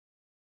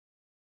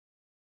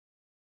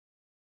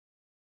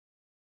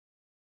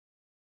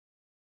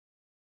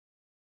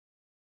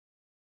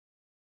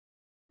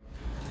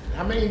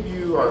How many of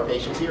you are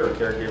patients here or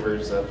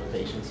caregivers of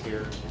patients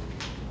here?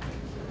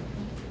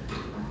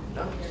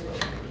 No?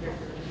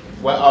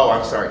 Well, oh,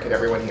 I'm sorry. Could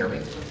everyone hear me?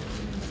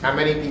 How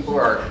many people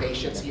are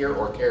patients here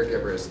or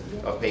caregivers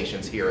of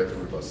patients here at the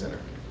Ruvo Center?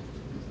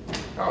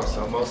 Oh,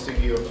 so most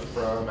of you are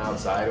from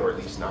outside, or at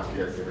least not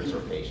caregivers or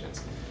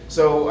patients.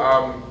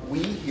 So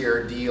we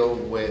here deal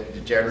with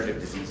degenerative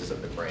diseases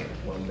of the brain.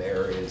 When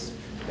there is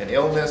an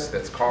illness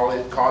that's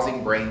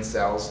causing brain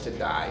cells to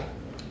die,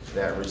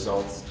 that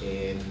results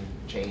in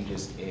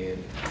changes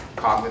in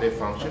cognitive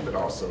function, but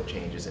also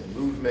changes in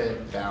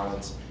movement,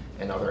 balance,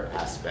 and other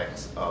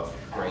aspects of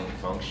brain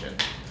function.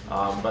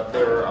 But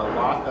there are a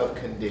lot of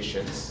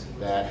conditions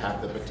that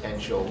have the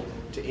potential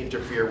to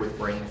interfere with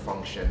brain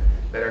function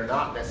that are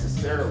not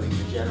necessarily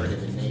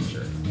degenerative in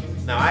nature.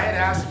 Now, I had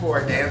asked for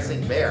a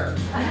dancing bear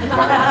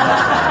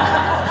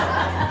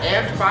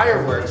and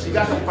fireworks. You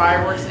got the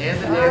fireworks and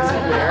the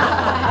dancing bear.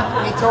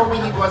 He told me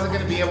he wasn't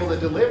going to be able to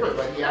deliver,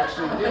 but he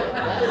actually did.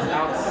 That is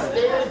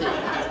outstanding.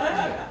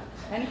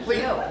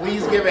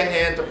 Please give a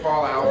hand to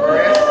Paul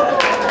Alvarez.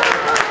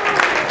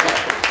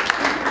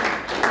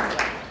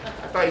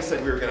 I thought you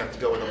said we were going to have to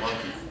go with a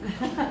monkey.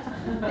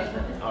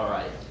 All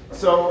right.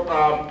 So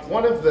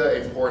one of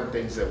the important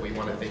things that we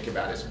want to think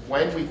about is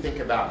when we think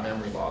about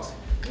memory loss,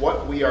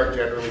 what we are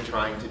generally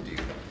trying to do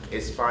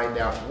is find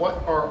out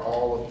what are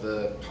all of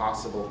the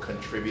possible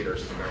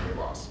contributors to memory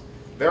loss.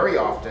 Very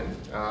often,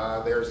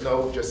 there's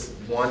no just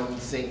one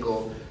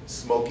single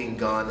smoking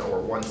gun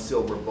or one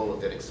silver bullet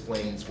that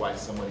explains why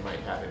someone might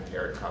have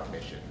impaired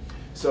cognition.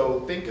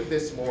 So think of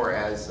this more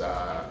as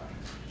a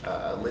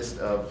list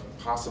of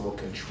possible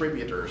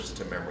contributors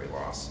to memory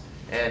loss.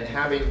 And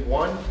having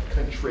one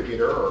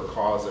contributor or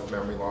cause of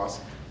memory loss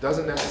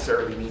doesn't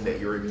necessarily mean that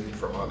you're immune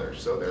from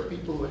others. So there are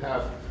people who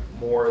have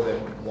more than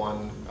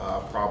one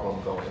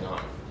problem going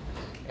on.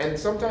 And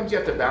sometimes you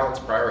have to balance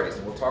priorities,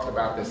 and we'll talk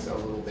about this a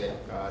little bit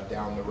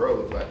down the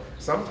road, but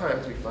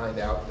sometimes we find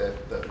out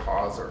that the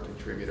cause or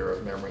contributor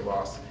of memory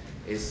loss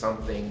is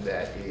something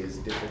that is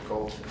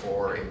difficult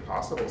or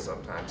impossible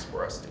sometimes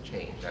for us to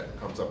change. That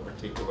comes up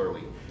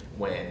particularly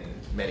when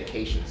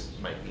medications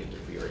might be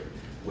interfering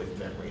with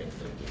memory and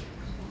thinking.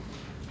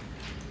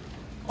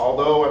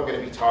 Although I'm going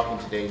to be talking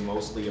today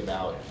mostly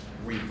about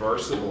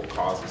reversible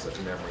causes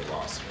of memory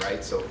loss,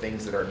 right? So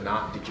things that are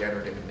not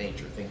degenerative in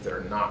nature, things that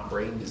are not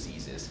brain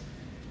diseases.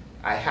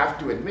 I have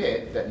to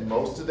admit that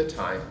most of the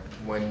time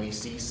when we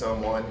see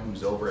someone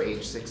who's over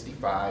age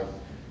 65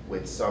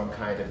 with some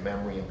kind of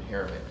memory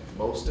impairment,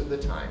 most of the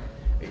time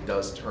it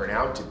does turn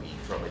out to be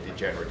from a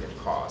degenerative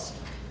cause.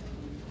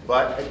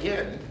 But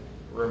again,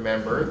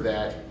 remember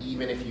that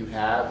even if you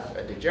have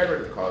a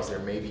degenerative cause, there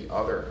may be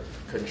other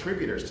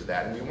contributors to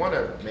that, and we want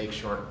to make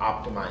sure and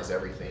optimize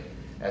everything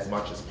as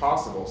much as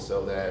possible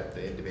so that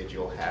the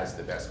individual has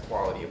the best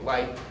quality of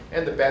life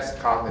and the best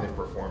cognitive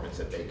performance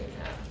that they can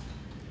have.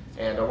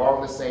 And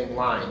along the same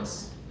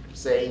lines,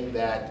 saying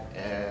that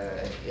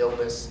an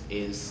illness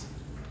is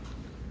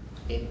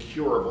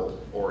incurable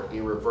or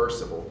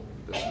irreversible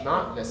does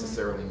not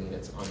necessarily mean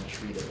it's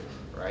untreatable,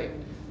 right?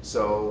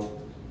 So,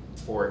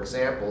 for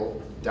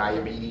example,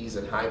 diabetes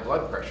and high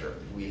blood pressure,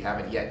 we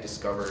haven't yet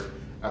discovered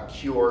a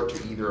cure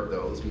to either of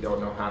those. We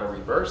don't know how to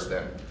reverse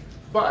them,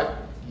 but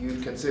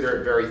you'd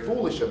consider it very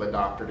foolish of a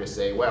doctor to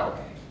say, well,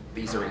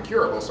 these are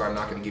incurable, so I'm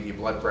not going to give you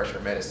blood pressure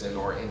medicine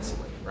or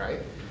insulin,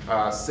 right?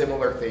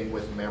 Similar thing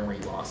with memory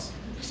loss.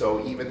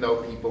 So even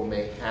though people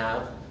may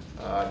have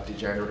a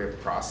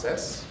degenerative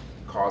process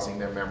causing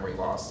their memory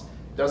loss,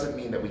 doesn't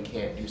mean that we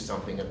can't do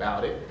something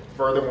about it.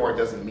 Furthermore, it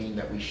doesn't mean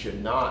that we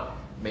should not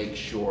make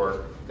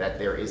sure that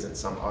there isn't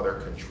some other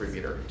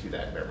contributor to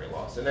that memory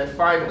loss. And then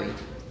finally,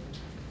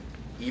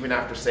 even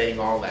after saying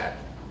all that,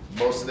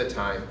 most of the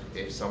time,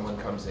 if someone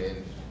comes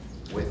in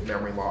with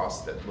memory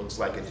loss that looks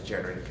like a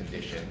degenerative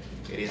condition,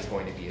 it is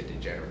going to be a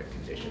degenerative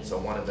condition. So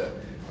one of the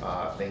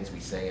things we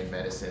say in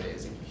medicine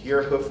is, if you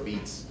hear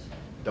hoofbeats,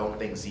 don't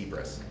think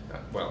zebras.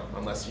 Well,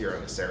 unless you're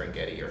in the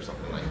Serengeti or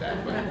something like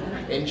that.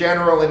 But in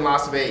general, in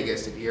Las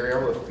Vegas, if you hear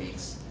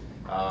hoofbeats,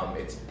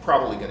 it's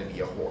probably going to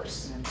be a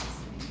horse.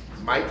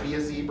 Might be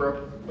a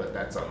zebra, but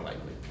that's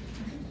unlikely.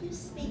 Could you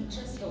speak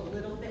just a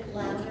little bit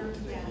louder,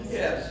 please?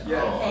 Yes,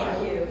 yes. Oh,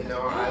 Thank you. You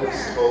know, I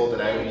was told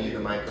that I would need the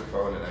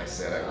microphone, and I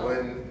said I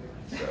wouldn't.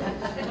 So.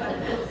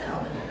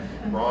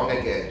 Wrong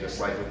again, just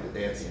like with the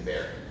dancing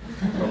bear.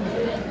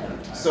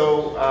 Okay.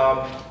 So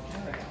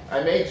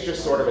I made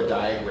just sort of a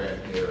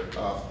diagram here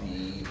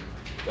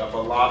of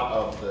a lot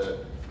of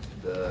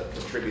the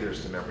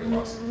contributors to memory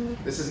loss.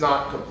 This is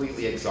not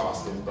completely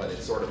exhaustive, but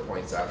it sort of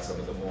points out some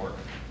of the more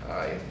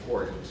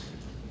important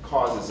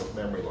causes of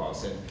memory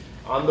loss. And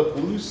on the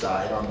blue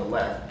side, on the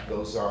left,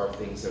 those are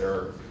things that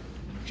are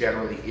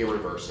generally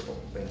irreversible,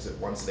 things that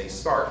once they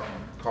start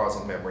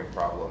causing memory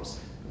problems,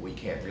 we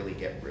can't really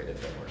get rid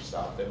of them or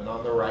stop them. And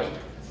on the right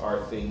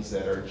are things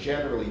that are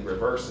generally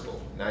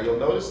reversible. Now you'll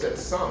notice that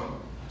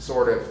some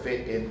sort of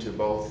fit into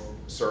both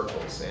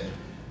circles, and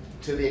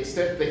to the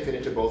extent they fit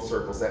into both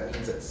circles, that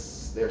means that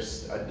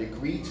there's a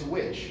degree to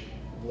which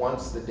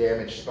once the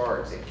damage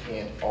starts, it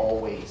can't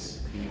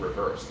always be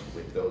reversed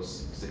with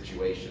those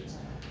situations.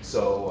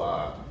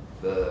 So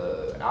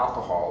the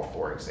alcohol,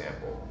 for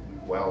example,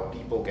 well,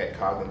 people get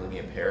cognitively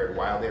impaired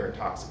while they're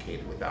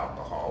intoxicated with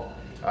alcohol.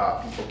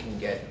 People can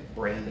get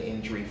brain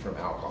injury from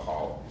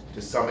alcohol.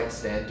 To some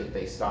extent, if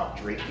they stop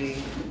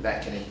drinking,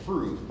 that can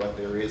improve, but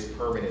there is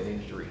permanent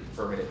injury,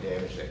 permanent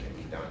damage that can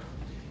be done.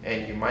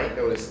 And you might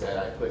notice that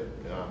I put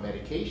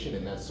medication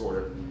in that sort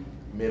of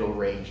middle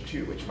range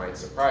too, which might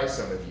surprise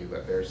some of you,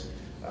 but there's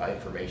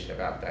information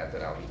about that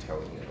I'll be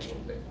telling you in a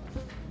little bit.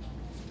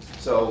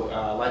 So,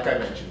 like I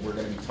mentioned, we're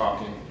going to be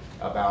talking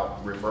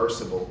about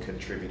reversible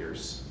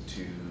contributors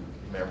to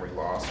memory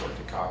loss or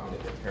to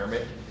cognitive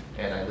impairment,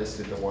 and I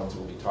listed the ones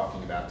we'll be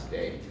talking about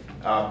today.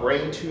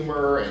 Brain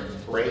tumor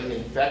and brain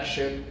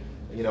infection,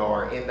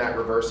 are in that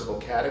reversible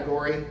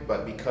category,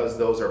 but because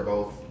those are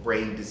both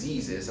brain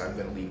diseases, I'm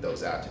going to leave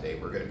those out today.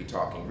 We're going to be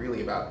talking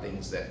really about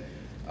things that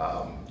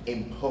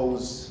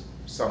impose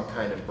some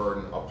kind of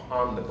burden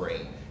upon the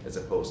brain as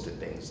opposed to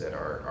things that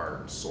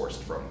are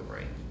sourced from the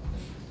brain.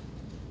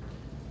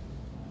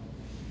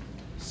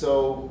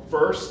 So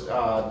first,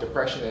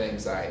 depression and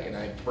anxiety, and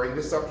I bring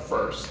this up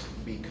first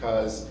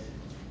because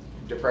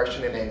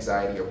depression and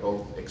anxiety are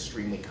both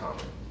extremely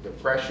common.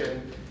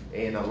 Depression,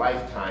 in a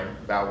lifetime,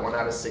 about 1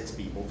 out of 6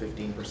 people,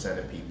 15%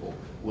 of people,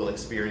 will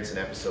experience an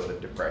episode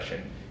of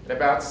depression. And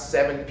about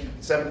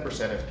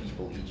 7% of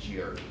people each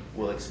year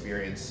will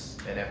experience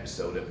an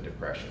episode of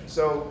depression.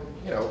 So,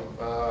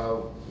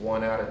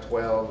 1 out of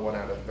 12, 1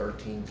 out of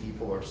 13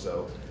 people or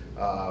so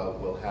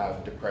will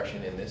have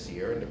depression in this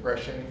year. And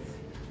depression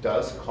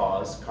does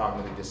cause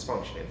cognitive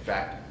dysfunction. In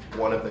fact,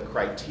 one of the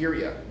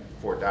criteria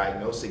for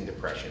diagnosing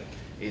depression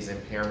is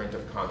impairment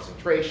of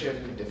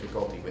concentration,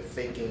 difficulty with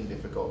thinking,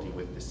 difficulty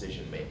with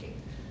decision making.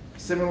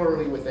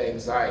 Similarly with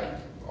anxiety,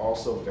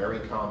 also very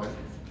common,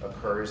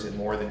 occurs in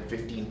more than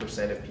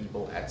 15% of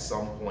people at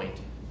some point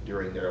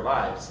during their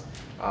lives.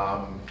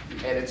 And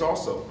it's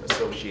also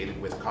associated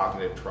with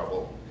cognitive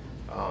trouble.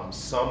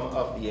 Some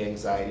of the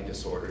anxiety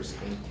disorders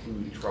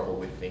include trouble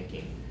with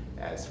thinking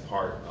as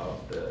part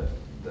of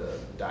the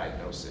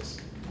diagnosis.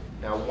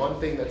 Now, one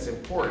thing that's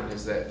important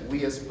is that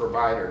we as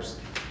providers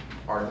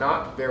are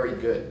not very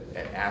good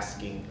at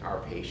asking our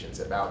patients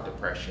about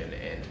depression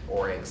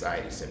or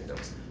anxiety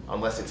symptoms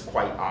unless it's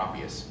quite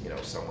obvious.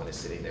 Someone is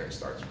sitting there and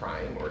starts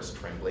crying or is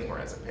trembling or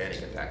has a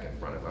panic attack in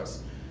front of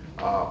us,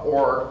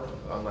 or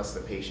unless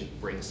the patient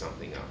brings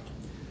something up.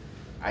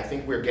 I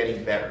think we're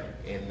getting better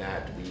in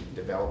that we've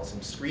developed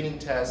some screening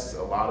tests.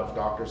 A lot of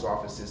doctors'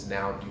 offices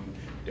now do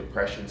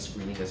depression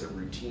screening as a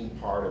routine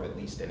part of at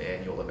least an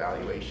annual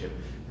evaluation,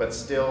 but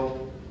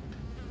still,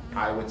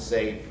 I would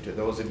say to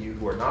those of you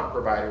who are not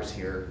providers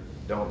here,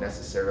 don't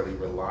necessarily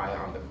rely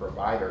on the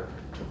provider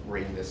to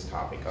bring this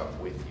topic up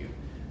with you.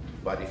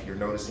 But if you're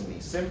noticing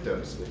these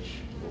symptoms, which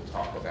we'll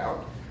talk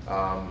about,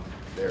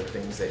 there are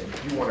things that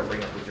you do want to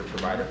bring up with your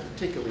provider,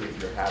 particularly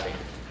if you're having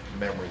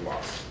memory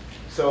loss.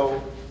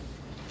 So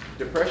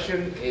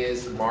depression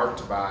is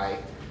marked by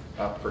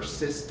a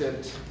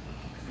persistent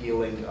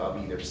feeling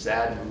of either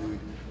sad mood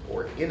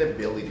or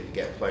inability to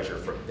get pleasure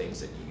from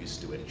things that you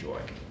used to enjoy.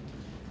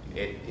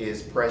 It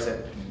is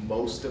present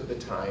most of the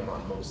time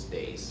on most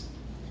days,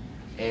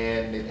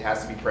 and it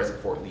has to be present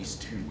for at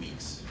least 2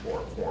 weeks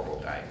for a formal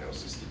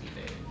diagnosis to be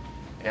made.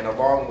 And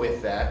along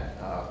with that,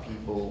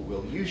 people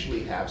will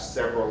usually have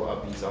several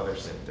of these other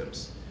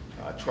symptoms.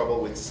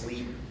 Trouble with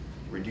sleep,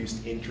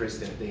 reduced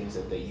interest in things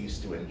that they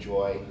used to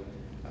enjoy,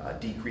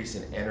 decrease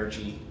in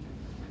energy,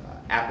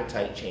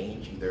 appetite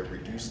change, either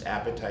reduced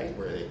appetite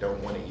where they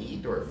don't want to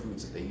eat, or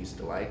foods that they used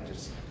to like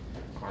just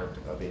aren't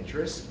of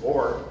interest,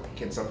 or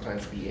can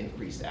sometimes be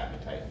increased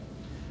appetite.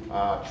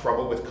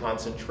 Trouble with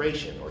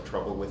concentration or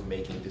trouble with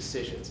making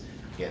decisions.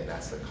 Again,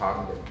 that's the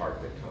cognitive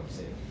part that comes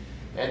in.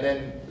 And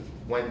then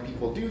when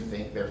people do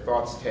think, their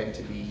thoughts tend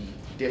to be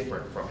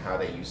different from how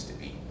they used to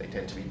be. They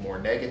tend to be more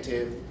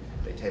negative.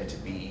 They tend to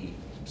be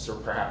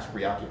perhaps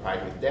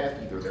preoccupied with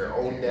death, either their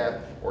own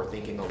death or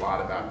thinking a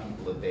lot about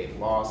people that they've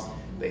lost.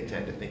 They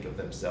tend to think of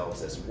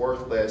themselves as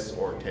worthless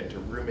or tend to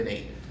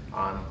ruminate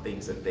on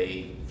things that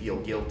they feel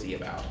guilty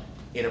about,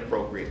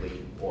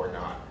 inappropriately or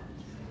not.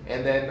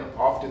 And then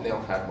often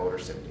they'll have motor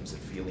symptoms of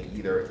feeling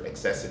either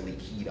excessively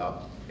keyed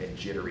up and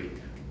jittery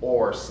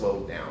or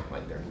slowed down,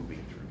 like they're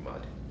moving through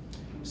mud.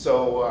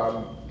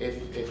 So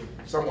if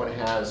someone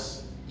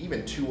has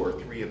even 2 or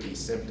 3 of these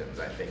symptoms,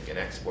 I think an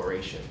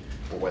exploration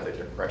for whether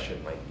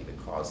depression might be the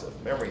cause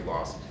of memory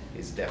loss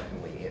is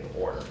definitely in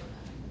order.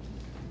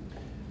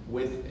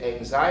 With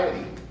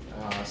anxiety,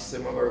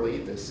 similarly,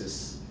 this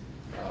is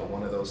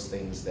one of those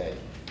things that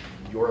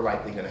you're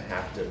likely going to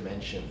have to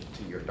mention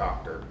to your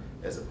doctor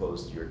as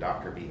opposed to your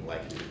doctor being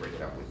likely to bring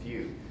it up with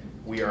you.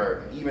 We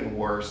are even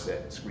worse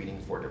at screening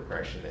for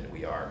depression than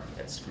we are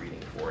at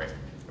screening for it,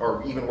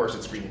 or even worse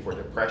at screening for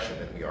depression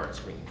than we are at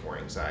screening for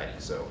anxiety.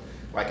 So,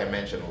 like I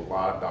mentioned, a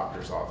lot of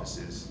doctors'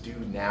 offices do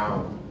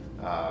now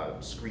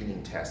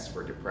screening tests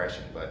for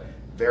depression, but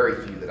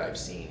very few that I've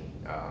seen,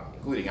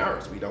 including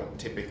ours. We don't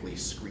typically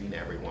screen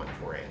everyone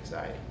for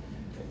anxiety.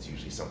 It's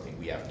usually something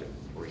we have to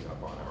bring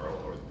up on our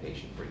own or the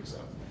patient brings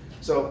up.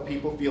 So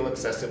people feel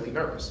excessively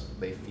nervous.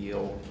 They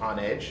feel on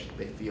edge.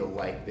 They feel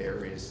like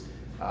there is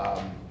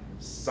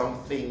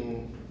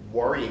something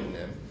worrying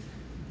them.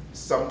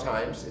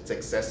 Sometimes it's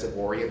excessive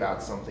worry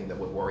about something that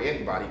would worry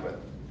anybody, but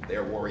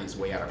their worry is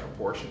way out of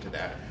proportion to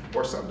that.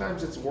 Or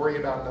sometimes it's worry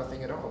about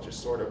nothing at all,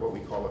 just sort of what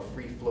we call a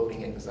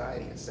free-floating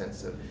anxiety, a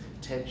sense of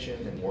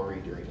tension and worry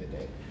during the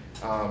day.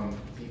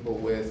 People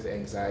with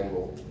anxiety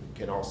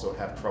can also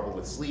have trouble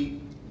with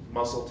sleep,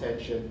 muscle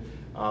tension,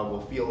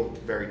 will feel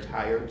very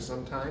tired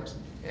sometimes,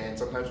 and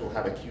sometimes will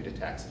have acute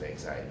attacks of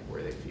anxiety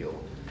where they feel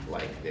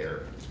like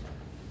they're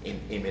in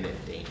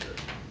imminent danger.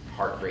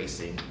 Heart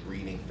racing,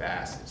 breathing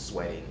fast,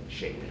 sweating,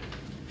 shaking.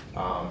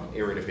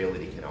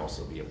 Irritability can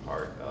also be a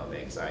part of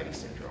anxiety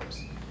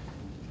syndromes.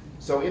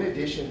 So in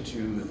addition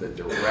to the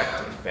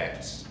direct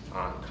effects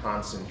on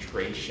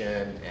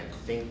concentration and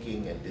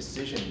thinking and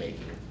decision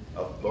making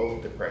of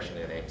both depression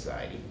and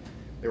anxiety,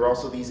 there are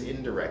also these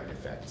indirect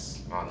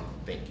effects on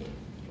thinking,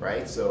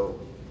 right? So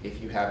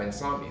if you have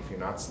insomnia, if you're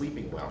not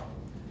sleeping well,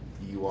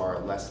 you are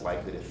less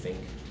likely to think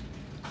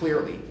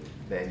clearly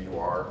than you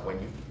are when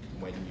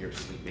you're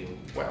sleeping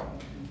well.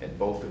 And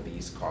both of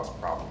these cause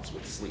problems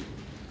with sleep.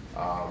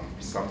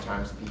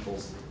 Sometimes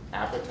people's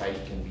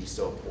appetite can be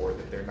so poor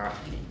that they're not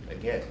eating.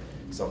 Again,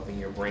 something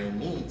your brain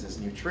needs is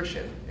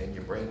nutrition, and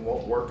your brain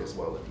won't work as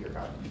well if you're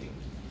not eating.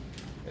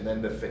 And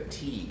then the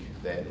fatigue,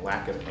 the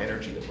lack of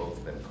energy that both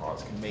of them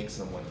cause, can make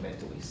someone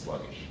mentally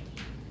sluggish.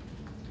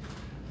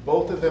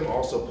 Both of them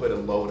also put a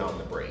load on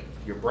the brain.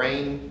 Your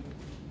brain,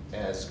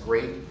 as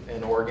great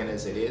an organ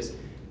as it is,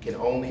 can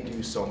only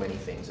do so many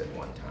things at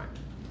one time.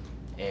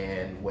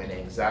 And when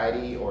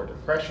anxiety or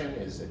depression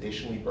is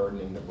additionally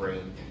burdening the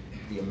brain,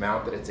 the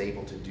amount that it's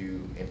able to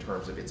do in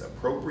terms of its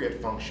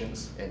appropriate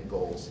functions and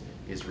goals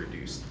is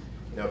reduced.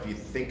 You know, if you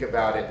think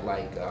about it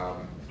like a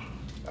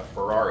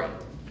Ferrari,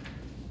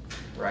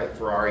 right?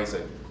 Ferrari's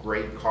a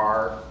great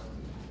car,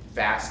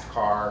 fast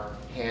car,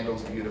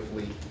 handles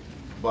beautifully,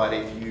 but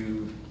if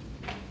you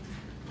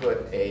put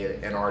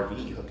an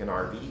RV, hook an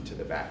RV to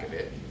the back of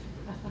it,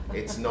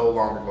 it's no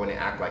longer going to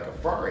act like a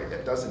Ferrari.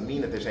 That doesn't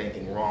mean that there's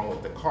anything wrong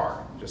with the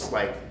car. Just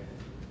like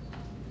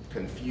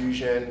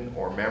confusion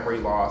or memory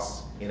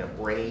loss in a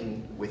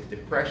brain with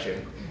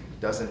depression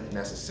doesn't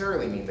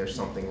necessarily mean there's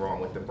something wrong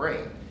with the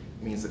brain.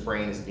 It means the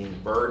brain is being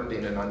burdened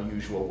in an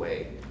unusual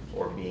way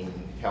or being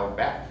held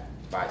back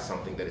by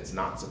something that it's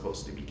not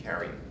supposed to be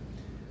carrying.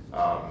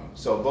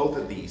 So both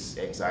of these,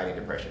 anxiety and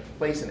depression,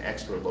 place an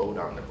extra load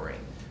on the brain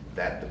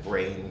that the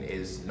brain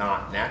is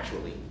not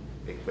naturally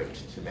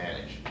equipped to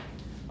manage.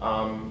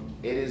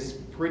 It is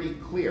pretty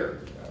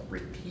clear,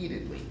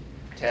 repeatedly,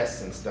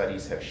 tests and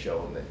studies have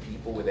shown that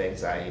people with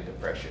anxiety and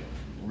depression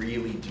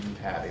really do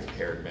have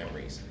impaired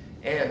memories,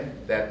 and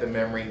that the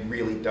memory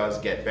really does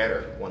get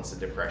better once the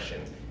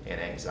depression and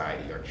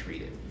anxiety are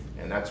treated.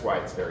 And that's why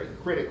it's very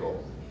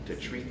critical to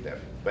treat them.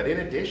 But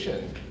in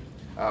addition,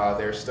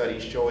 there are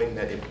studies showing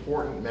that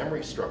important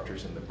memory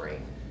structures in the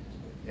brain.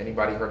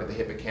 Anybody heard of the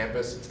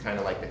hippocampus? It's kind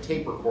of like the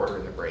tape recorder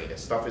in the brain. If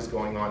stuff is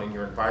going on in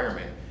your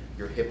environment,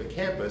 your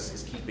hippocampus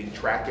is keeping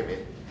track of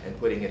it and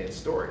putting it in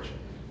storage.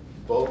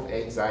 Both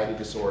anxiety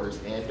disorders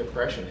and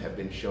depression have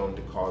been shown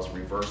to cause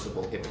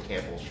reversible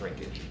hippocampal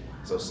shrinkage.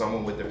 So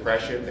someone with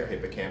depression, their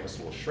hippocampus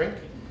will shrink,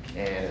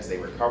 and as they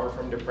recover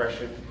from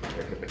depression,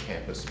 their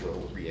hippocampus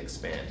will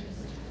re-expand.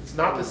 It's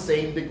not the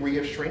same degree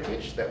of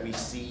shrinkage that we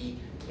see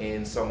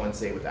in someone,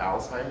 say, with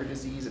Alzheimer's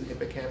disease and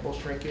hippocampal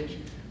shrinkage,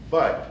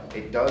 but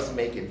it does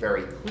make it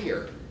very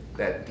clear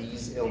that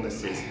these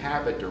illnesses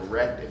have a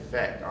direct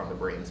effect on the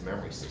brain's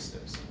memory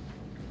systems.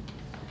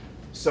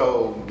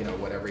 So, you know,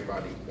 what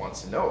everybody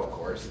wants to know, of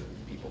course,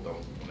 people don't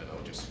want to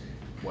know just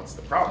what's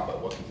the problem,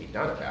 but what can be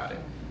done about it.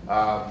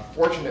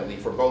 Fortunately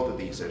for both of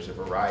these, there's a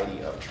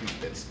variety of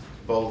treatments,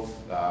 both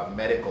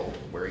medical,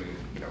 where you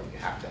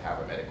have to have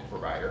a medical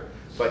provider,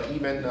 but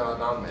even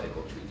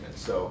non-medical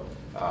treatments. So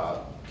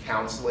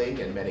counseling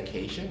and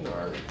medication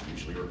are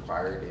usually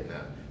required in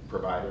a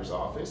provider's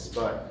office,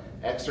 but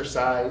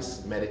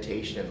exercise,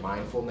 meditation, and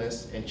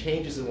mindfulness, and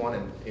changes in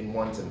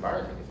one's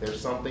environment. If there's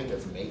something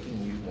that's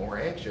making you more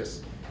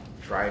anxious,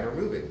 try and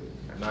remove it.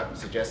 I'm not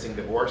suggesting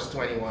divorce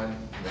to anyone,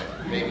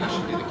 that maybe you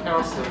should do the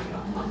counseling.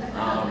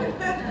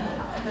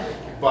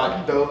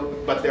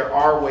 But there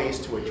are ways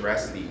to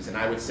address these, and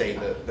I would say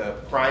the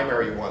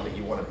primary one that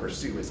you want to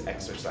pursue is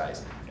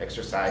exercise.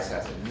 Exercise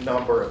has a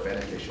number of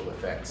beneficial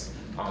effects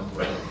on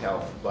brain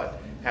health,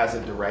 but has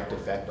a direct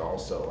effect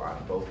also on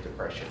both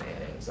depression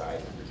and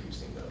anxiety,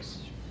 reducing those.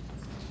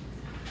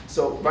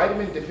 So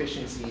vitamin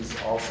deficiencies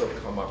also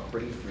come up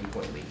pretty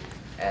frequently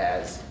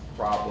as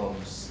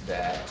problems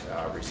that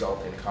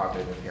result in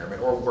cognitive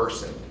impairment or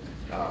worsen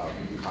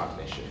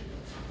cognition.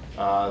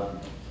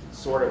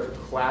 Sort of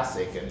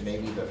classic, and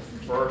maybe the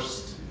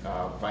first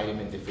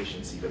vitamin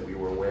deficiency that we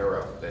were aware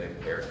of that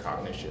impaired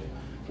cognition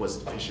was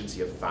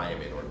deficiency of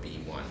thiamine or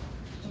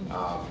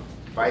B1.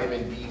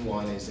 Vitamin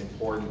B1 is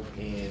important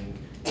in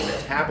the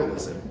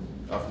metabolism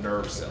of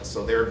nerve cells,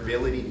 so their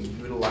ability to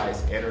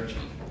utilize energy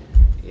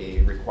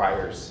it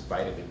requires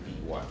vitamin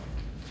B1.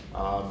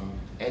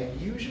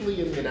 And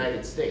usually in the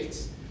United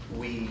States,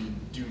 we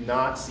do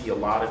not see a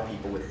lot of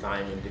people with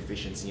thiamine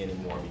deficiency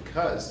anymore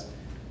because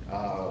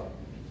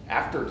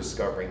after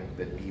discovering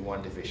that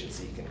B1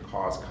 deficiency can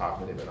cause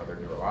cognitive and other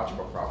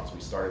neurological problems,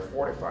 we started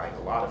fortifying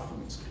a lot of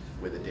foods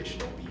with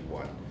additional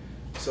B1.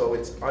 So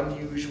it's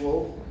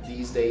unusual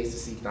these days to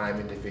see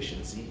thiamine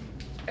deficiency,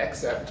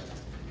 except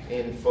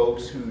in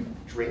folks who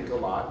drink a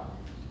lot.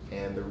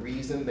 And the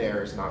reason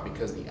there is not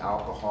because the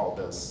alcohol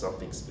does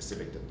something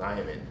specific to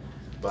thiamine,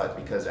 but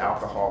because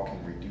alcohol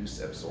can reduce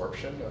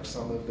absorption of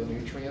some of the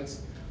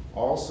nutrients.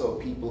 Also,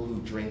 people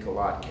who drink a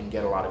lot can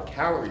get a lot of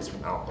calories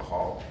from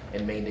alcohol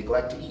and may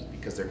neglect to eat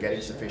because they're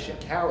getting sufficient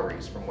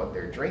calories from what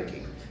they're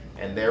drinking,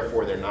 and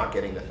therefore they're not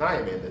getting the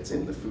thiamine that's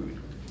in the food.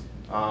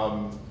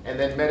 And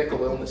then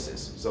medical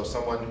illnesses. So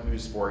someone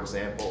who's, for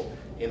example,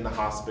 in the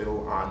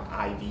hospital on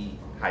IV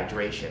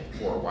hydration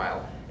for a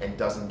while and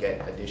doesn't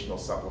get additional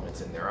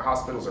supplements in there. Our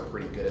hospitals are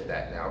pretty good at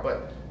that now,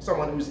 but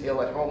someone who's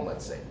ill at home,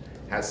 let's say,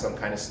 has some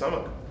kind of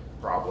stomach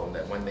problem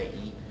that when they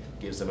eat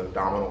gives them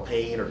abdominal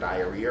pain or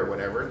diarrhea or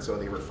whatever, and so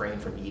they refrain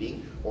from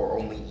eating or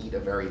only eat a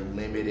very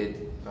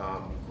limited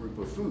group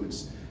of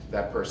foods,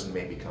 that person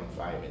may become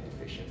thiamine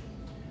deficient.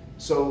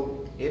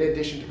 So in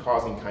addition to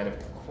causing kind of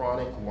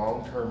chronic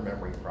long-term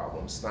memory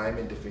problems,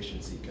 thiamine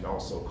deficiency can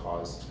also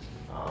cause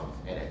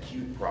an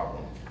acute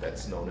problem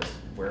that's known as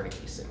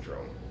Wernicke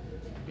syndrome,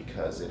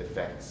 because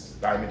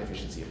thiamine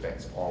deficiency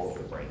affects all of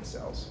the brain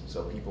cells.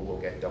 So people will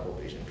get double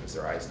vision because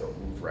their eyes don't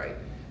move right.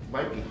 It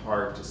might be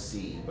hard to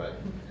see, but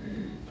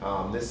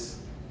this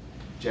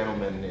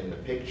gentleman in the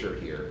picture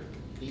here,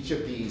 each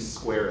of these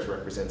squares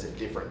represents a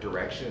different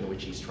direction in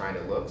which he's trying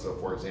to look. So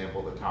for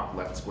example, the top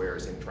left square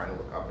is him trying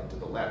to look up and to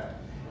the left.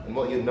 And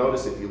what you'll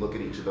notice if you look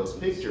at each of those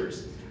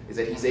pictures is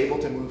that he's able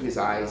to move his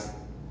eyes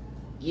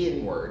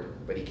inward,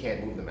 but he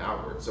can't move them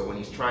outward. So when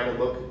he's trying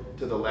to look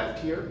to the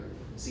left here,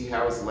 see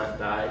how his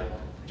left eye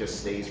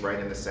just stays right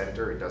in the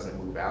center, it doesn't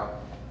move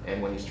out.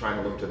 And when he's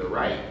trying to look to the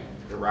right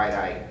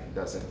eye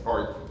doesn't,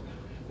 or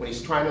when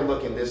he's trying to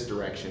look in this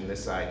direction,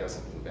 this eye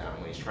doesn't move out.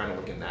 When he's trying to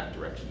look in that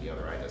direction, the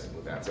other eye doesn't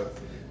move out. So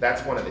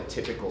that's one of the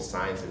typical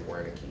signs of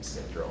Wernicke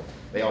syndrome.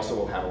 They also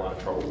will have a lot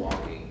of trouble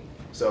walking.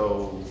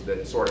 So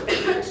the sort of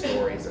typical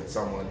story is that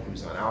someone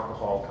who's on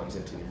alcohol comes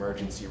into the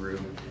emergency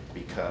room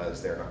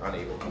because they're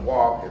unable to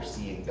walk, they're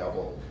seeing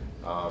double,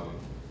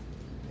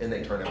 and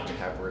they turn out to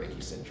have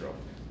Wernicke syndrome.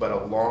 But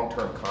a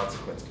long-term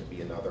consequence could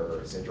be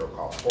another syndrome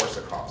called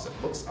Korsakoff's. It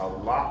looks a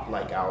lot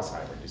like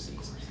Alzheimer's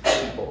disease.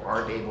 People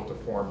aren't able to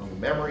form new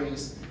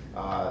memories.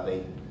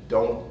 They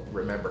don't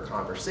remember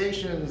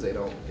conversations. They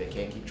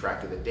can't keep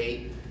track of the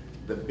date.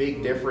 The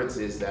big difference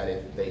is that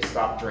if they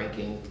stop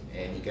drinking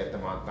and you get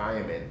them on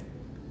thiamine,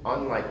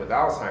 unlike with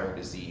Alzheimer's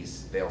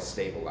disease, they'll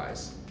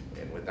stabilize.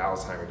 And with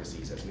Alzheimer's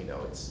disease, as we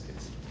know, it's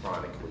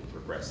chronically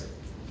progressive.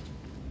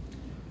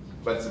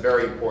 But it's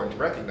very important to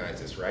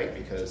recognize this, right?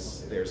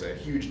 Because there's a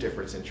huge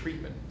difference in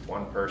treatment.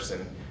 One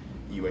person,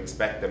 you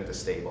expect them to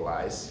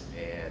stabilize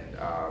and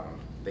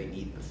they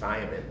need the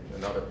thiamine.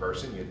 Another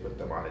person, you'd put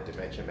them on a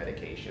dementia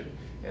medication,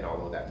 and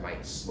although that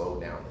might slow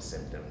down the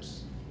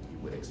symptoms, you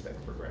would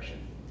expect progression.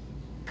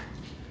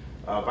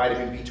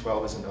 Vitamin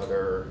B12 is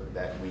another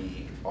that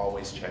we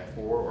always check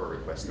for or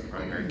request the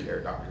primary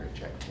care doctor to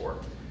check for.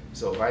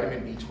 So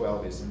vitamin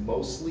B12 is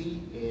mostly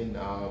in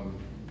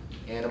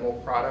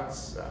animal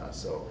products.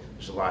 So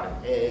there's a lot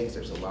in eggs,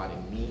 there's a lot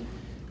in meat.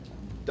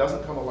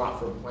 Doesn't come a lot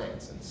from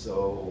plants. And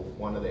so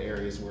one of the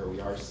areas where we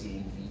are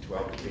seeing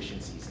B12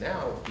 deficiencies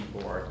now, if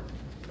people aren't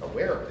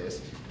aware of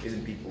this, is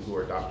in people who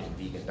are adopting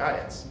vegan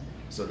diets.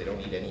 So they don't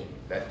eat any,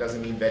 that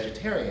doesn't mean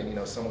vegetarian, you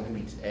know, someone who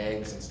eats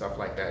eggs and stuff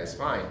like that is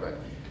fine, but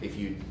if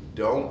you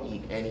don't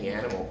eat any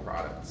animal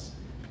products,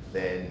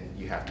 then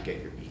you have to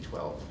get your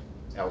B12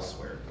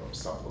 elsewhere, or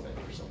supplement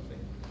or something.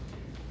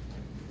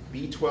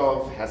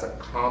 B12 has a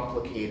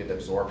complicated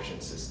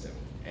absorption system,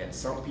 and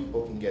some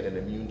people can get an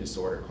immune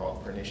disorder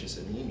called pernicious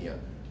anemia,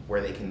 where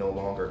they can no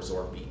longer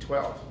absorb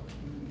B12.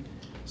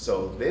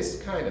 So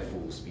this kind of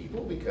fools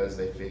people because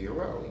they figure,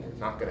 well, you're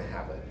not gonna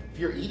have it. If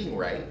you're eating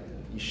right,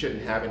 you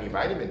shouldn't have any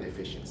vitamin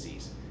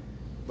deficiencies.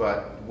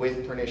 But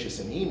with pernicious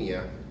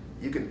anemia,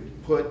 you can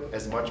put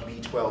as much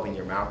B12 in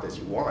your mouth as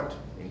you want,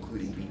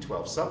 including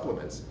B12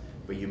 supplements,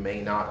 but you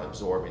may not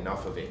absorb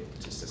enough of it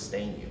to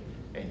sustain you,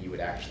 and you would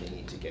actually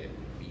need to get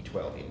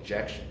B12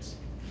 injections.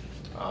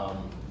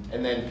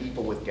 And then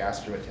people with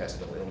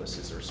gastrointestinal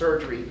illnesses or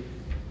surgery,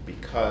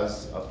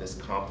 because of this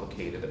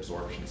complicated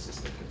absorption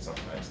system, can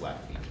sometimes lack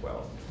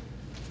B12.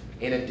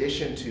 In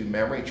addition to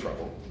memory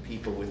trouble,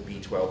 people with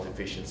B12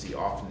 deficiency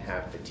often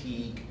have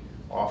fatigue,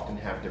 often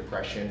have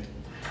depression,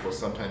 will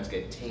sometimes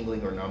get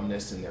tingling or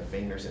numbness in their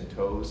fingers and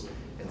toes,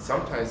 and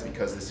sometimes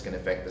because this can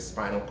affect the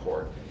spinal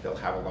cord, they'll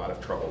have a lot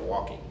of trouble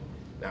walking.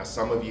 Now,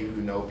 some of you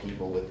who know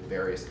people with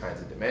various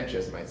kinds of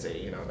dementias might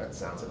say, you know, that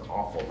sounds an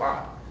awful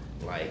lot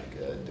like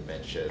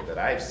dementia that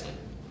I've seen.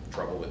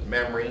 Trouble with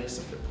memory,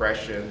 some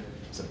depression,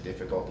 some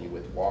difficulty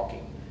with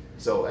walking.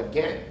 So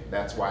again,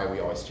 that's why we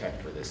always check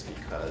for this,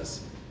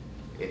 because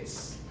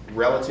It's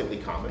relatively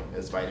common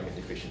as vitamin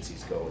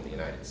deficiencies go in the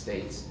United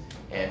States,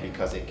 and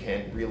because it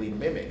can really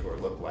mimic or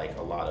look like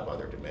a lot of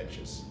other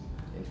dementias.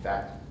 In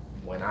fact,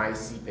 when I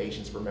see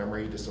patients for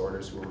memory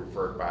disorders who are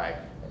referred by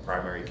a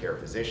primary care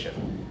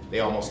physician,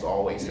 they almost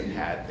always have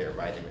had their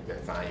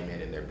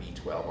thiamine and their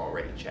B12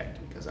 already checked,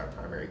 because our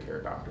primary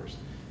care doctors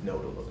know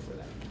to look for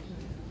that.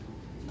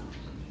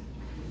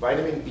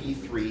 Vitamin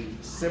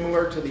B3,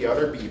 similar to the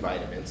other B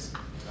vitamins,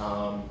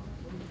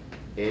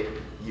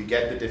 you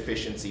get the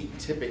deficiency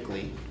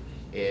typically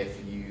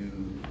if you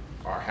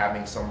are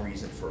having some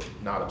reason for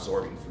not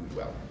absorbing food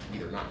well,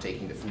 either not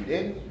taking the food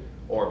in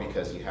or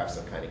because you have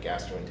some kind of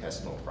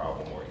gastrointestinal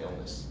problem or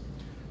illness.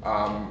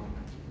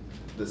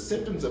 The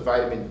symptoms of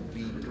vitamin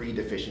B3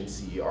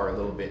 deficiency are a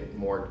little bit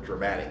more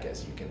dramatic,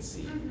 as you can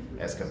see,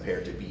 as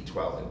compared to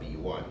B12 and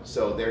B1.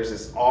 So there's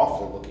this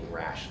awful looking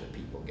rash that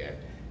people get,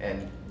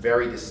 and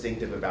very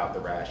distinctive about the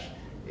rash,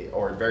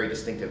 or very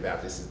distinctive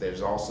about this, is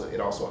it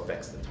also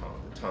affects the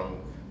tongue. The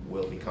tongue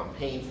will become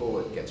painful,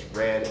 it gets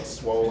red and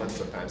swollen,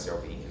 sometimes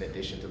there'll be, in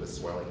addition to the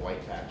swelling,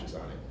 white patches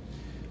on it.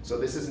 So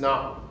this is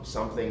not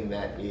something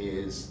that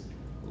is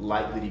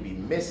likely to be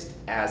missed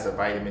as a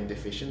vitamin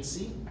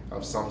deficiency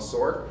of some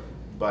sort,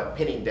 but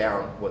pinning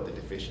down what the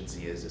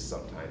deficiency is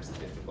sometimes the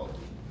difficulty.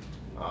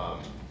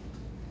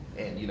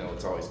 And you know,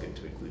 it's always good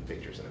to include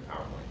pictures in a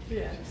PowerPoint.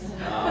 Yes.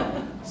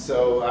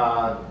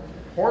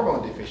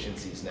 Hormone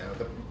deficiencies now,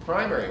 the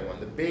primary one,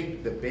 the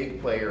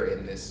big player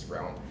in this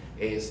realm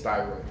is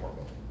thyroid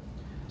hormone.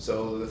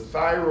 So the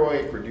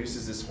thyroid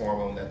produces this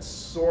hormone that's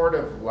sort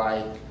of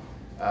like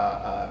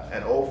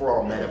an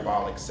overall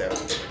metabolic settle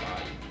for the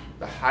body.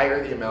 The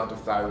higher the amount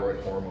of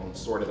thyroid hormone,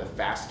 sort of the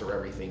faster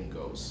everything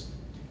goes.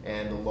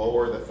 And the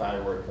lower the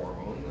thyroid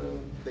hormone,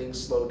 things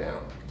slow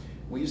down.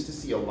 We used to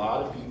see a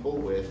lot of people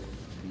with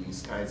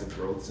these kinds of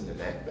growths in the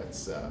neck.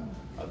 That's a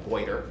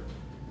goiter,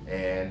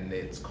 and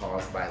it's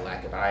caused by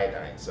lack of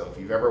iodine. So if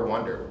you've ever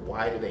wondered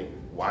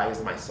why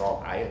is my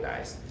salt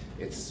iodized,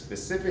 it's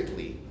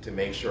specifically to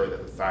make sure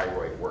that the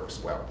thyroid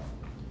works well.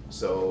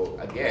 So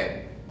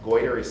again,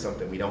 goiter is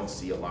something we don't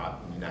see a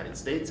lot in the United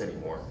States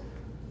anymore,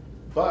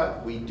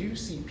 but we do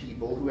see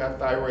people who have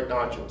thyroid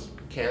nodules,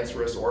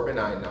 cancerous or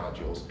benign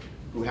nodules,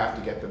 who have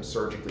to get them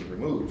surgically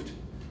removed,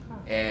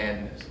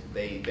 and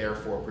they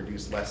therefore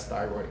produce less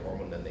thyroid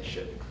hormone than they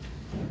should.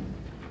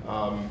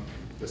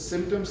 The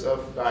symptoms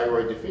of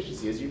thyroid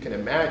deficiency, as you can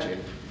imagine,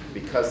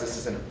 because this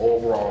is an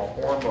overall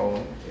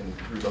hormone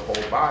through the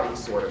whole body,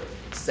 sort of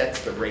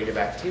sets the rate of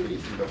activity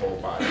through the whole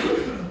body.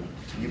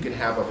 You can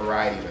have a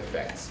variety of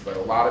effects, but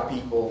a lot of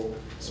people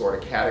sort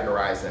of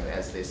categorize them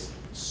as this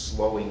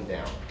slowing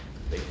down.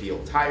 They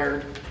feel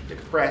tired,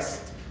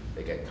 depressed,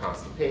 they get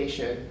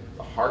constipation,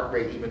 the heart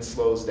rate even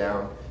slows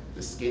down,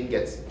 the skin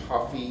gets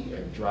puffy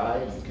and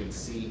dry. You can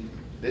see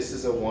this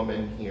is a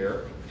woman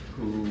here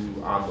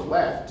who, on the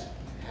left,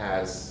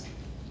 has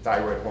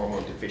thyroid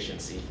hormone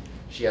deficiency.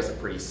 She has a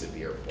pretty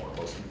severe form.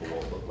 Most people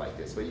won't look like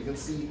this, but you can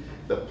see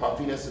the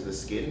puffiness of the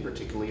skin,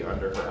 particularly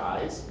under her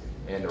eyes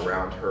and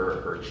around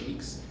her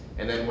cheeks.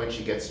 And then when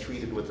she gets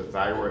treated with the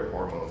thyroid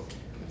hormone,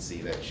 you can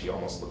see that she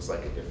almost looks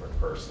like a different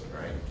person,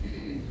 right?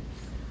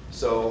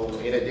 So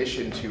in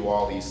addition to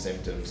all these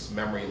symptoms,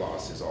 memory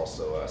loss is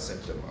also a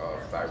symptom of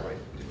thyroid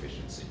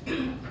deficiency.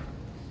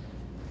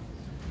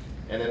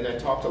 And then I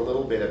talked a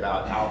little bit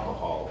about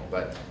alcohol,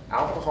 but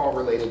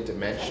alcohol-related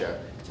dementia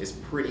is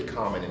pretty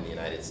common in the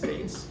United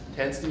States.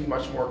 Tends to be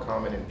much more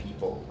common in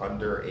people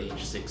under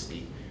age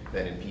 60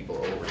 than in people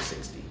over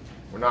 60.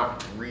 We're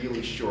not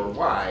really sure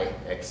why,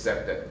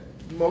 except that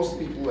most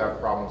people who have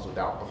problems with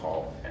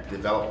alcohol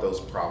develop those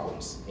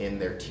problems in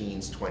their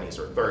teens, 20s,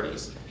 or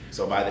 30s.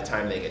 So by the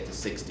time they get to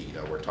 60, you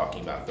know, we're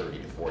talking about 30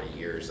 to 40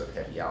 years of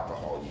heavy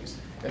alcohol use.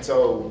 And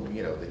so,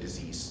 you know, the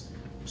disease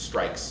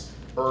strikes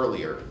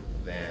earlier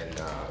than,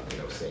 you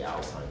know, say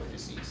Alzheimer's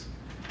disease.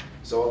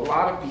 So a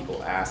lot of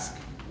people ask,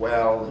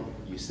 well,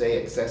 you say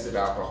excessive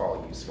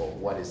alcohol use, well,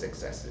 what is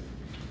excessive?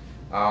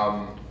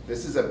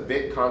 This is a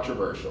bit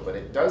controversial, but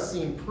it does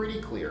seem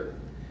pretty clear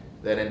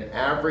that an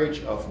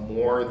average of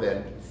more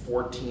than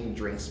 14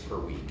 drinks per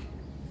week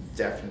is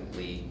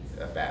definitely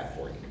bad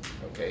for you,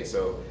 okay?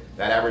 So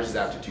that averages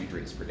out to 2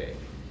 drinks per day.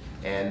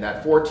 And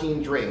that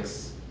 14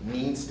 drinks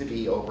needs to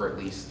be over at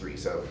least 3.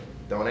 So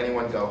don't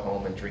anyone go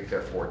home and drink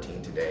their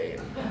 14 today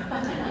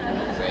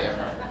and say,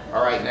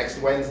 all right, next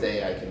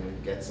Wednesday I can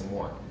get some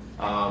more.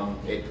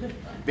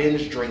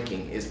 Binge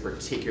drinking is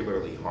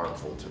particularly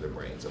harmful to the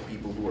brain. So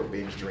people who are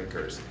binge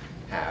drinkers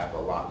have a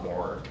lot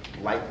more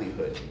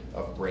likelihood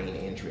of brain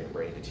injury and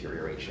brain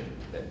deterioration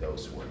than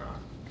those who are not.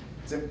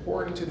 It's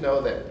important to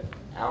know that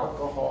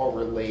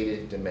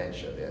alcohol-related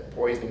dementia, the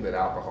poisoning that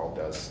alcohol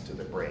does to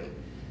the brain,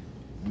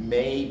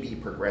 may be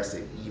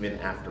progressive even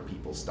after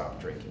people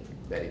stop drinking.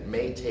 That it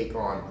may take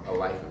on a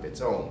life of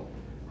its own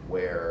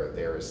where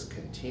there's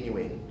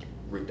continuing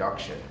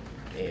reduction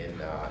in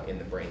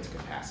the brain's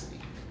capacity.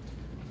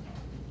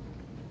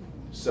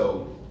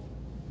 So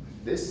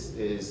this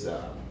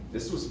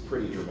was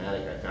pretty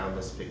dramatic. I found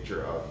this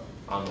picture of,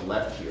 on the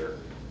left here,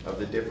 of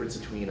the difference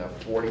between a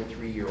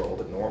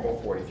 43-year-old, a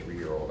normal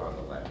 43-year-old on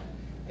the left,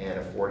 and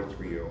a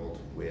 43-year-old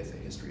with a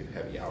history of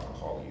heavy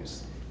alcohol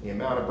use. The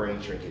amount of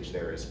brain shrinkage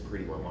there is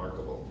pretty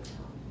remarkable.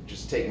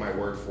 Just take my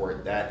word for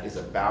it, that is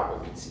about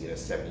what we'd see in a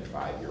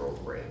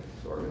 75-year-old brain,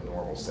 sort of a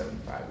normal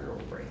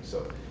 75-year-old brain.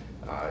 So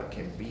it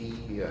can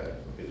be,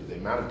 the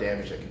amount of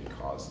damage that can be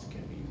caused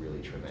can be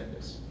really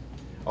tremendous.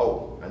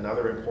 Oh,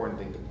 another important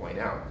thing to point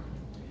out,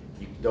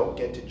 you don't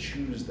get to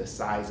choose the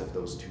size of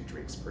those 2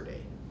 drinks per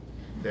day.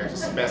 There's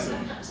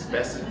a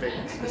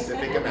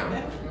specific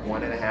amount,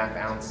 1.5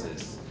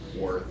 ounces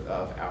worth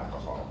of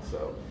alcohol.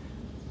 So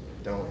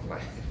don't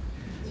like,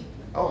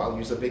 oh, I'll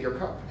use a bigger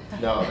cup.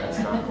 No, that's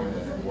not going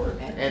to work.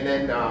 And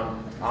then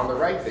on the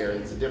right there,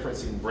 it's a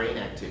difference in brain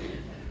activity.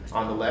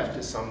 On the left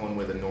is someone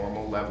with a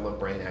normal level of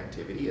brain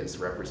activity, as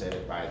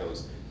represented by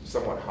those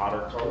somewhat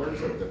hotter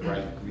colors of the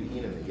bright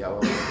green and the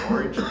yellow and the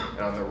orange. And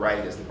on the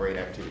right is the brain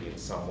activity of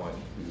someone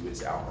who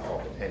is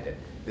alcohol dependent.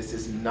 This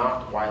is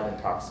not while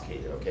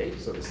intoxicated, okay?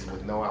 So this is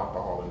with no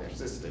alcohol in their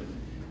system.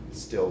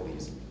 Still,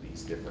 these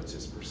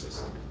differences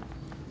persist.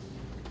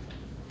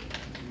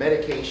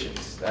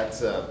 Medications,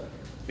 that's a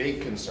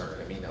big concern.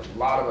 I mean, a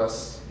lot of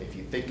us, if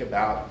you think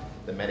about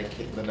the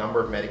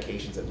number of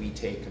medications that we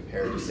take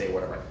compared to, say,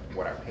 what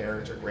our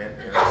parents or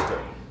grandparents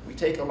took, we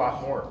take a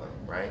lot more of them,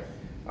 right?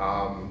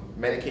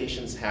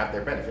 Medications have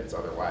their benefits,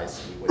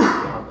 otherwise we wouldn't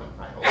be on them,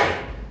 I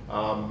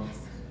hope.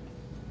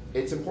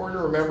 It's important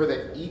to remember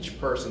that each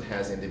person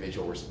has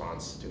individual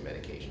response to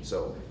medication.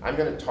 So I'm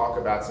going to talk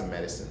about some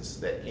medicines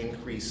that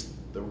increase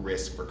the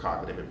risk for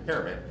cognitive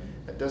impairment.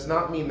 That does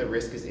not mean the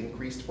risk is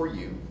increased for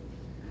you.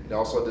 It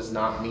also does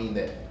not mean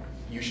that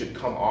you should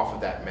come off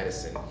of that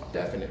medicine,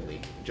 definitely.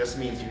 It just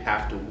means you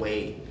have to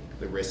weigh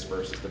the risk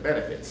versus the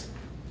benefits.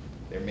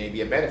 There may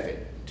be a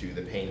benefit to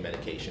the pain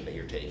medication that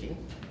you're taking.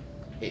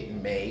 It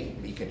may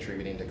be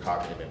contributing to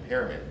cognitive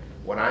impairment.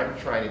 What I'm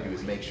trying to do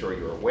is make sure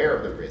you're aware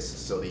of the risks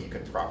so that you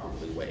can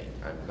properly weigh.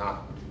 I'm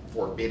not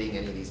forbidding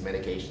any of these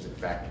medications. In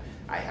fact,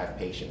 I have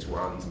patients who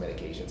are on these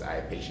medications. I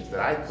have patients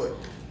that I put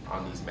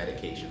on these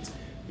medications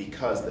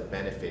because the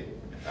benefit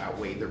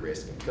outweighed the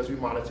risk and because we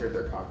monitored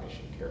their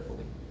cognition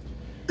carefully.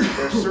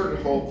 There are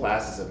certain whole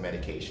classes of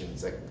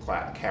medications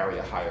that carry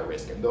a higher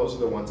risk, and those are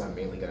the ones I'm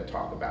mainly going to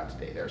talk about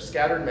today. There are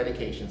scattered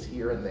medications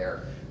here and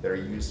there that are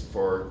used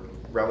for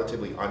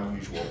relatively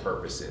unusual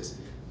purposes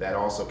that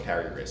also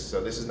carry risk.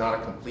 So this is not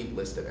a complete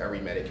list of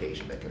every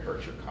medication that can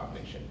hurt your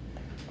cognition.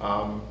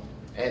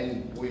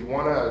 And we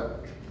want to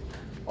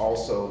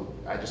also,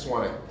 I just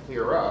want to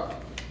clear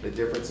up the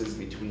differences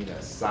between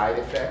a side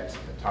effect,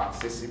 a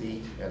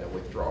toxicity, and a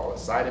withdrawal. A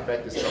side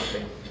effect is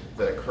something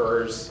that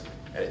occurs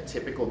at a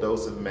typical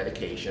dose of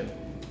medication.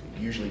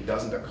 It usually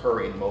doesn't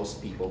occur in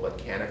most people, but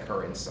can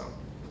occur in some.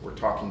 We're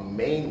talking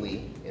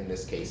mainly, in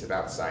this case,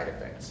 about side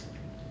effects.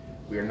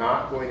 We are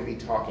not going to be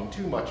talking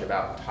too much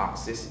about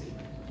toxicity.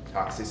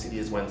 Toxicity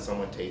is when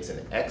someone takes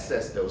an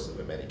excess dose of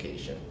a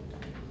medication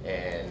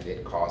and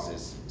it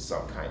causes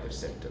some kind of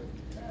symptom.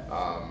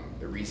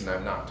 The reason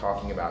I'm not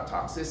talking about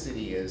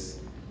toxicity is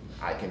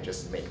I can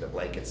just make the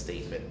blanket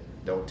statement,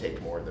 don't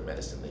take more of the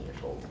medicine than you're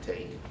told to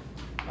take.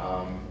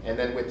 And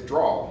then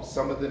withdrawal.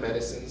 Some of the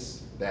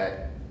medicines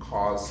that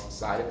cause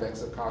side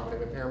effects of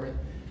cognitive impairment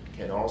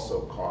can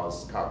also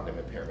cause cognitive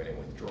impairment and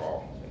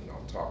withdrawal, and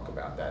I'll talk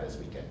about that as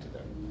we get to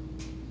them.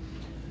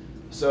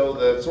 So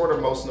the sort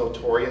of most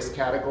notorious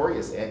category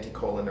is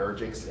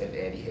anticholinergics and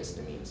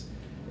antihistamines.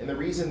 And the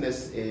reason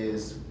this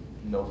is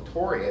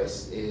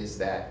notorious is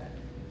that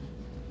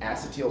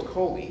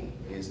acetylcholine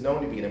is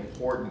known to be an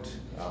important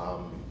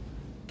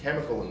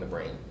chemical in the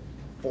brain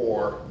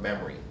for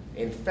memory.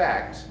 In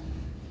fact,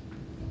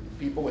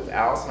 people with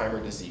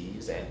Alzheimer's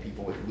disease and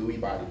people with Lewy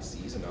body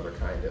disease, another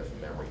kind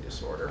of memory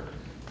disorder,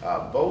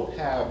 both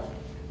have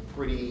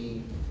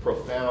pretty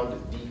profound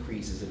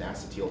decreases in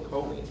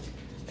acetylcholine.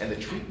 And the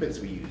treatments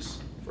we use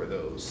for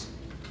those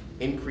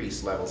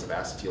increase levels of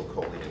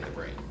acetylcholine in the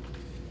brain.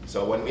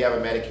 So when we have a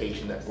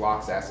medication that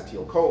blocks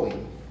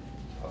acetylcholine,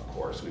 of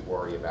course, we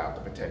worry about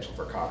the potential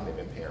for cognitive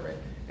impairment.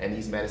 And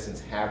these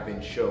medicines have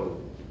been shown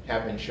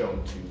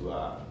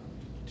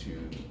to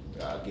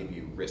give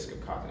you risk of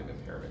cognitive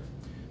impairment.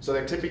 So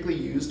they're typically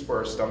used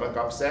for stomach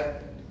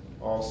upset,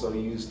 also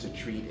used to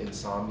treat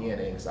insomnia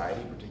and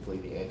anxiety,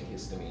 particularly the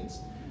antihistamines.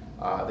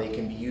 They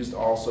can be used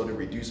also to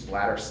reduce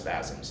bladder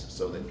spasms,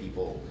 so that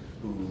people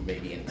who may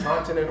be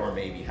incontinent or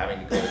may be having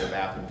to go to the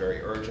bathroom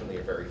very urgently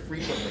or very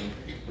frequently,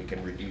 we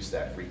can reduce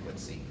that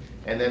frequency.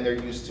 And then they're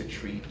used to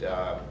treat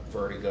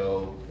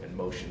vertigo and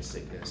motion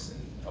sickness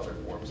and other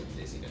forms of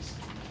dizziness.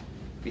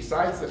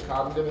 Besides the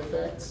cognitive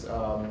effects,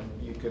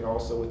 you can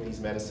also, with these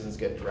medicines,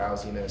 get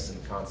drowsiness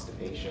and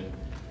constipation,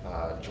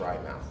 dry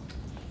mouth.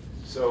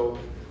 So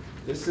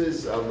this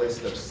is a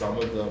list of some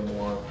of the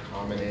more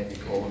common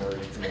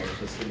anticholinergics and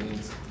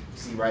antihistamines.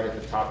 See right at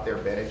the top there,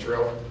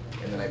 Benadryl,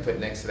 and then I put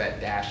next to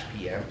that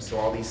 -PM. So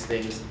all these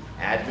things,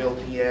 Advil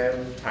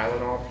PM,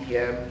 Tylenol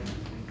PM,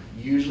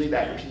 usually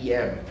that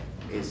PM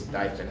is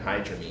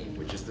diphenhydramine,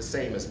 which is the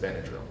same as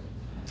Benadryl.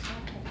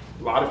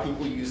 A lot of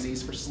people use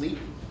these for sleep.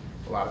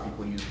 A lot of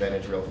people use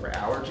Benadryl for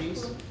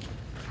allergies.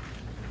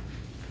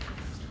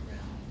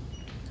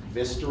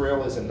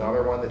 Vistaril is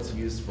another one that's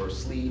used for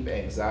sleep,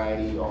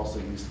 anxiety, also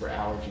used for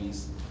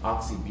allergies.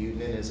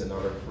 Oxybutynin is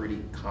another pretty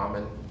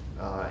common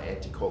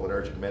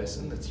anticholinergic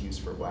medicine that's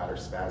used for bladder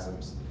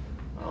spasms.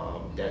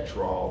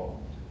 Detrol,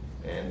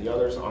 and the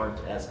others aren't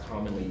as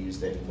commonly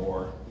used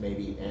anymore.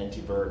 Maybe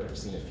Antivert, I've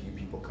seen a few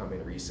people come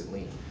in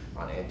recently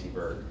on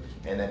Antivert.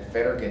 And then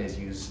Phenergan is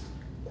used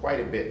quite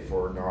a bit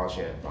for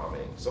nausea and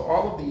vomiting. So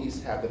all of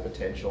these have the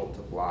potential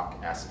to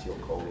block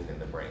acetylcholine in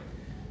the brain.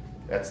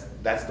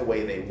 That's the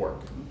way they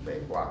work. They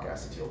block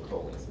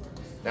acetylcholine.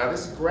 Now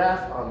this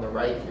graph on the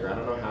right here, I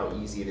don't know how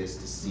easy it is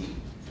to see,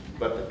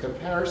 but the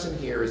comparison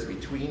here is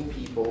between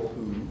people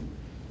who,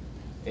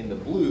 in the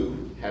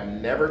blue, have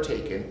never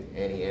taken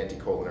any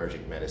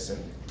anticholinergic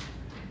medicine.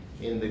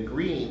 In the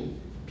green,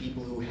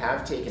 people who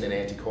have taken an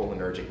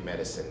anticholinergic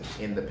medicine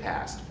in the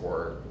past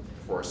for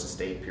a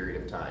sustained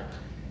period of time.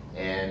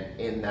 And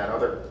in that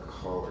other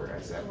color,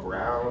 is that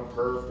brown,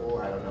 purple,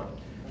 I don't know.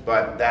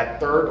 But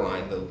that third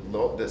line,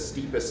 the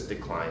steepest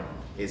decline,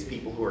 is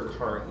people who are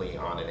currently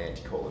on an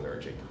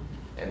anticholinergic.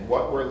 And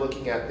what we're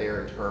looking at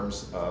there in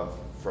terms of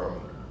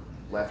from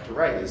left to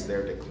right is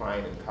their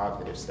decline in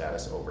cognitive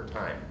status over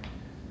time.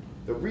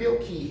 The real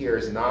key here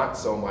is not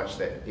so much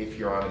that if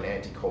you're on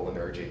an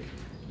anticholinergic,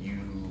 you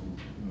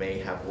may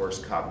have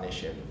worse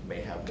cognition,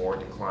 may have more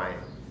decline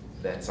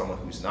than someone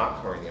who's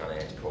not currently on an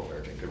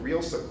anticholinergic. The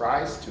real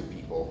surprise to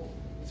people,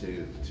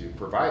 to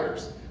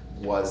providers,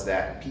 was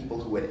that people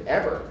who had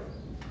ever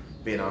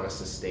been on a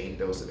sustained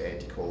dose of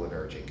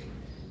anticholinergic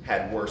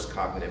had worse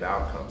cognitive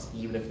outcomes,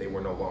 even if they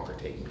were no longer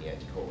taking the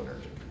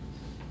anticholinergic.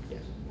 Yeah.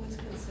 What's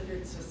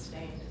considered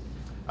sustained?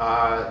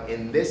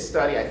 In this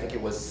study, I think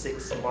it was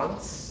 6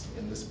 months.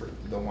 In this,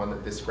 the one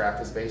that this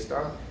graph is based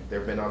on. There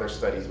have been other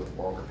studies with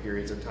longer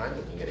periods of time,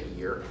 looking at a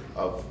year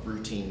of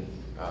routinely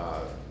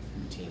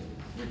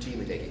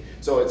taking.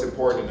 So it's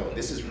important to know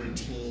this is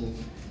routine,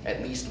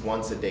 at least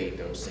once a day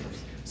dosing.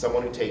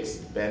 Someone who takes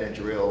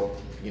Benadryl,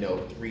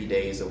 3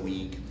 days a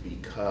week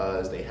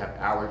because they have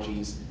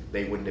allergies,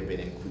 they wouldn't have been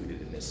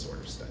included in this sort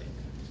of study.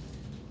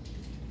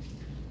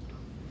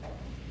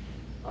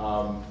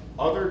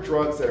 Other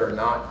drugs that are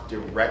not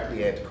directly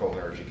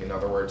anticholinergic, in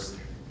other words,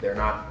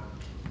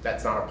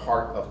 that's not a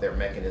part of their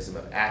mechanism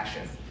of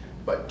action,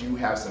 but do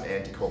have some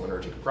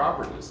anticholinergic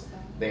properties.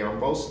 They are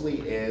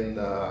mostly in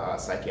the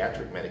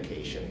psychiatric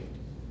medication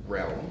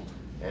realm,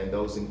 and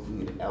those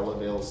include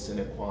Elavil,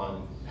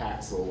 Sinequan,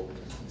 Paxil,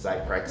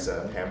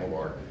 Zyprexa,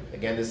 Pamelor.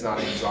 Again, this is not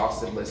an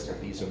exhaustive list,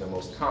 but these are the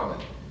most common.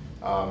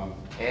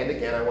 And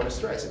again, I want to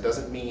stress, it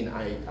doesn't mean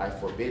I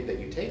forbid that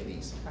you take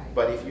these,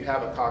 but if you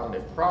have a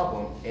cognitive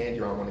problem and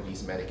you're on one of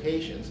these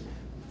medications,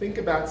 think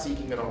about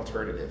seeking an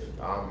alternative.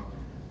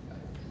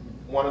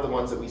 One of the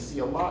ones that we see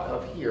a lot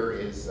of here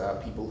is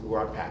people who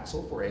are on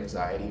Paxil for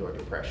anxiety or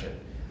depression.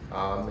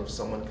 If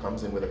someone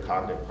comes in with a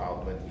cognitive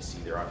problem and we see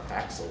they're on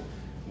Paxil,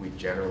 we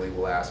generally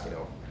will ask,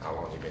 how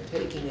long you've been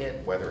taking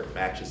it, whether it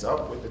matches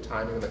up with the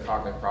timing of the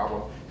cognitive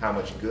problem, how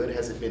much good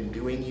has it been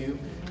doing you,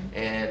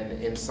 and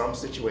in some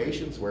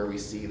situations where we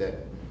see that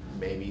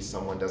maybe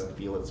someone doesn't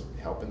feel it's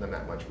helping them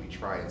that much, we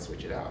try and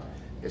switch it out.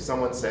 If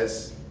someone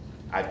says,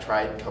 I've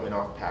tried coming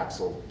off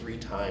Paxil 3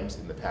 times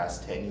in the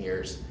past 10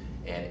 years,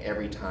 and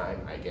every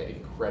time I get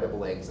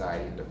incredible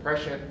anxiety and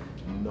depression,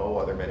 no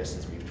other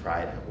medicines we've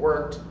tried have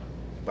worked,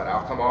 but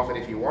I'll come off it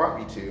if you want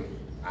me to,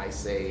 I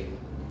say,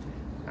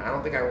 I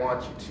don't think I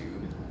want you to.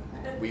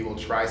 We will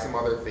try some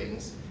other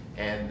things,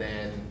 and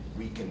then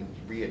we can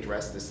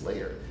readdress this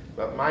later.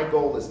 But my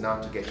goal is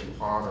not to get you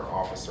on or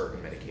off a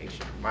certain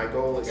medication. My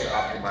goal is to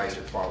optimize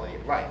your quality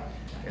of life.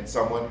 And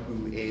someone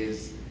who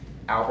is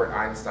Albert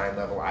Einstein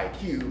level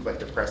IQ, but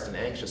depressed and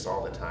anxious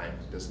all the time,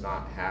 does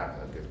not have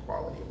a good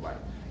quality of life.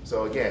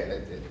 So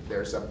again,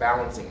 there's a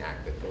balancing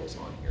act that goes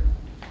on here.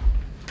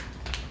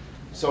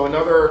 So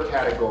another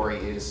category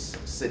is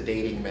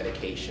sedating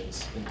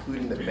medications,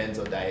 including the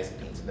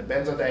benzodiazepines. And the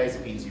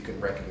benzodiazepines you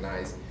can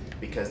recognize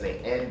because they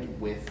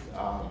end with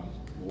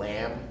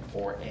LAM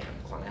or AM,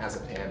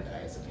 clonazepam,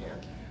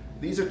 diazepam.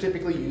 These are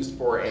typically used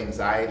for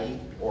anxiety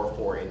or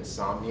for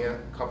insomnia,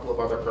 a couple of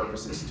other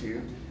purposes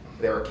too.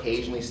 They're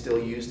occasionally still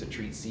used to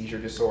treat seizure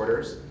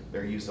disorders.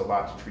 They're used a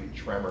lot to treat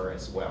tremor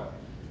as well.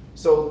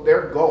 So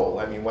their goal,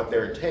 what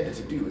they're intended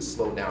to do is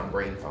slow down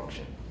brain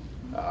function.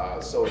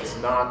 So it's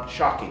not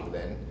shocking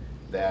then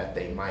that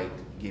they might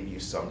give you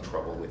some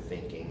trouble with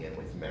thinking and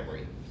with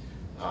memory.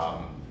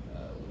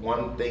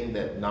 One thing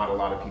that not a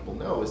lot of people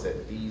know is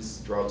that these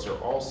drugs are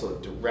also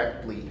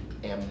directly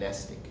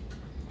amnestic,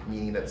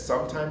 meaning that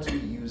sometimes we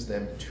use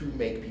them to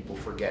make people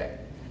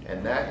forget.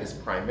 And that is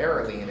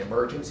primarily in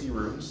emergency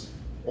rooms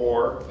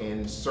or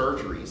in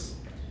surgeries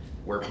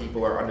where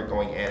people are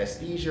undergoing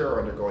anesthesia or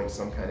undergoing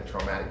some kind of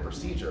traumatic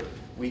procedure.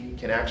 We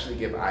can actually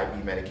give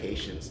IV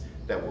medications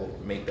that will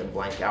make them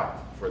blank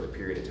out for the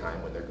period of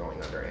time when they're going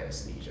under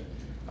anesthesia.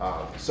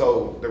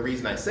 So the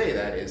reason I say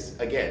that is,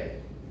 again,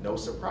 no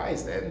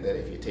surprise then that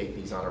if you take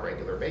these on a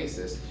regular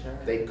basis,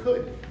 they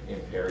could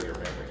impair your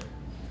memory.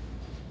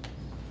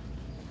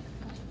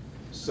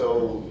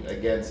 So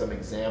again, some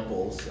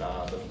examples,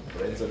 the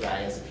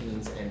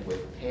benzodiazepines end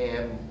with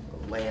PAM,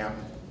 LAM,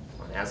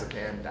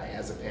 clonazepam,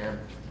 diazepam,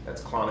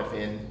 that's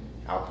Klonopin,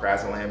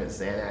 alprazolam is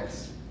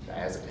Xanax,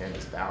 diazepam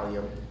is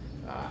Valium,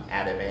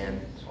 Ativan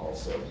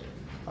also.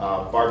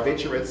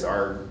 Barbiturates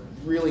are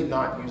really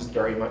not used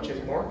very much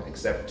anymore,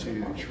 except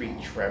to treat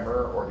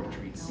tremor or to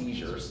treat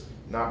seizures,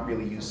 not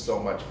really used so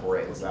much for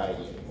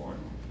anxiety anymore.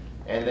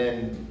 And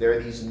then there are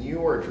these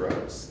newer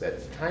drugs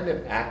that kind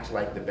of act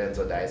like the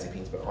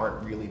benzodiazepines but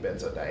aren't really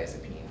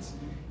benzodiazepines,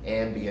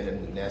 Ambien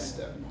and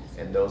Lunesta,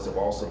 and those have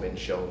also been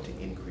shown to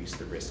increase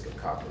the risk of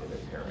cognitive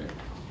impairment.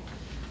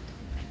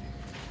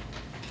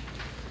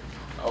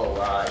 Oh,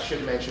 I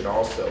should mention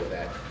also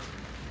that,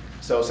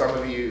 so some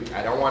of you,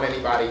 I don't want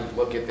anybody to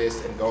look at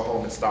this and go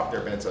home and stop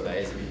their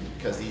benzodiazepine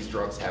because these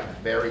drugs have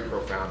very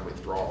profound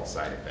withdrawal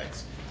side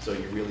effects. So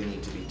you really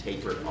need to be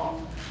tapered off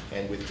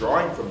and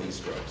withdrawing from these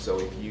drugs. So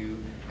if you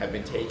have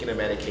been taking a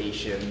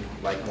medication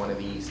like one of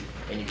these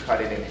and you cut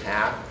it in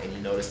half and you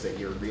notice that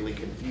you're really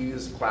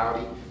confused,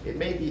 cloudy, it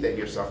may be that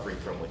you're suffering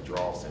from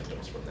withdrawal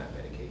symptoms from that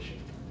medication.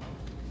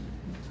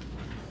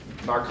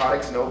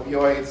 Narcotics and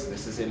opioids,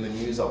 this is in the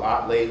news a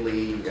lot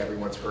lately.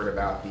 Everyone's heard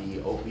about the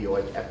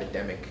opioid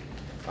epidemic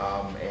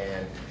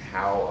and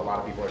how a lot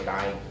of people are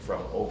dying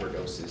from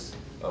overdoses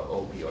of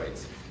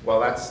opioids. Well,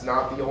 that's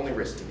not the only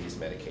risk to these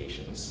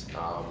medications.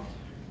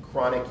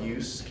 Chronic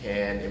use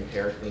can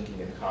impair thinking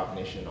and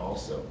cognition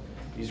also.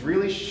 These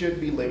really should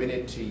be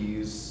limited to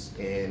use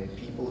in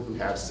people who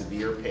have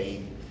severe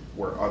pain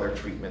where other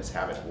treatments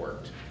haven't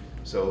worked.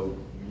 So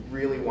you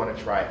really want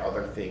to try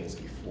other things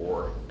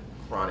before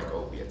chronic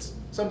opiates.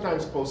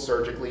 Sometimes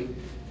post-surgically,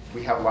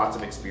 we have lots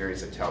of experience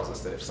that tells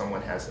us that if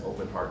someone has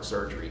open heart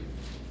surgery,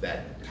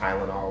 that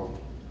Tylenol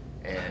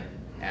and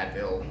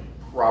Advil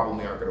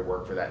probably aren't going to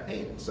work for that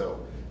pain. So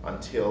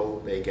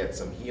until they get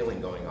some healing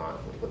going on,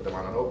 we'll put them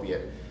on an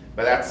opiate.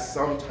 But that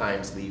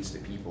sometimes leads to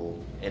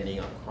people ending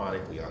up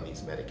chronically on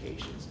these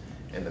medications.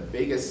 And the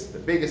biggest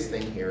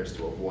thing here is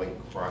to avoid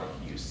chronic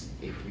use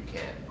if you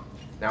can.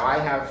 Now I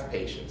have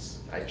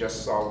patients. I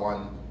just saw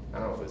one, I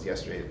don't know if it was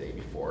yesterday or the day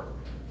before,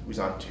 who's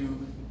on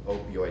 2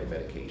 opioid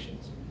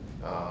medications.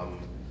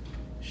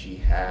 She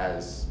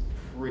has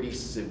pretty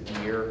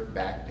severe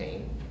back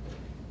pain,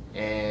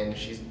 and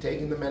she's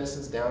taking the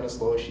medicines down as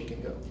low as she can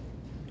go.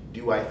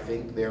 Do I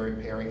think they're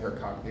impairing her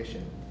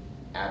cognition?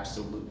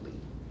 Absolutely.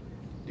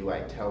 Do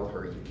I tell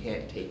her you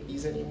can't take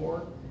these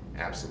anymore?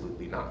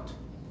 Absolutely not,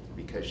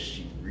 because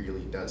she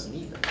really does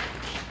need them.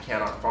 She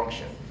cannot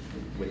function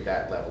with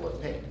that level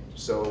of pain.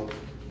 So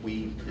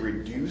we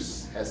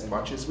reduce as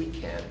much as we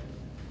can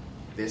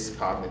this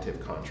cognitive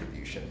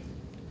contribution,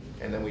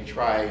 and then we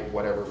try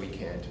whatever we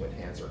can to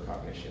enhance our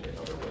cognition in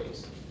other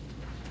ways.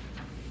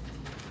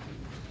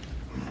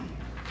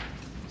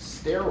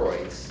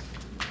 Steroids,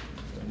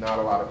 not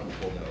a lot of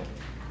people know,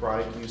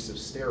 chronic use of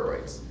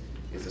steroids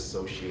is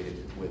associated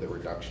with a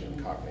reduction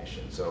in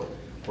cognition. So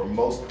for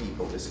most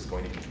people, this is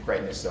going to be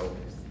prednisone.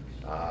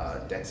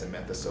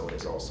 Dexamethasone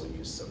is also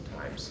used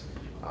sometimes.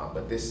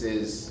 But this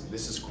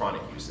is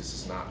chronic use. This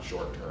is not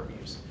short-term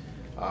use.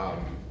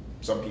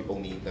 Some people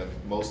need them.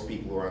 Most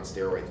people who are on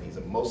steroids need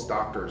them. Most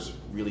doctors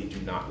really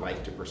do not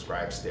like to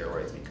prescribe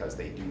steroids because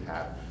they do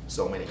have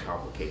so many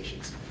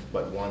complications.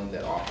 But one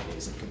that often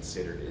isn't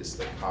considered is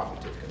the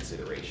cognitive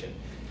consideration.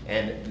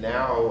 And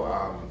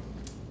now,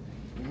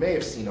 you may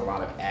have seen a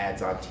lot of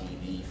ads on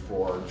TV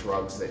for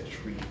drugs that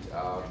treat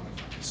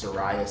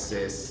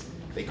psoriasis.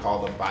 They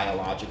call them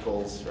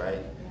biologicals,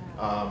 right?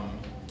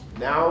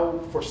 Now,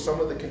 for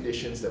some of the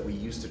conditions that we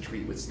used to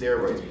treat with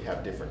steroids, we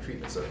have different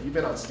treatments. So if you've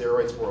been on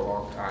steroids for a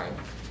long time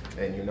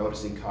and you're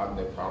noticing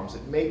cognitive problems,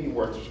 it may be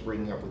worth just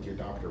bringing up with your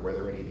doctor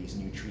whether any of these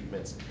new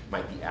treatments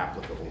might be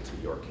applicable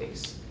to your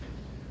case.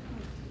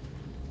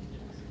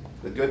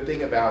 The good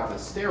thing about the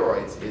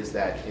steroids is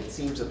that it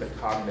seems that the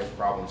cognitive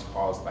problems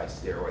caused by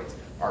steroids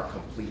are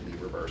completely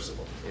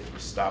reversible. If you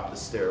stop the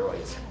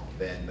steroids,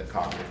 then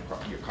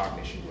your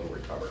cognition will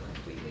recover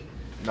completely.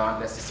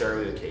 Not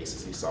necessarily the case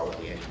as we saw with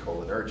the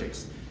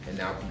anticholinergics, and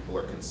now people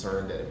are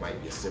concerned that it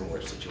might be a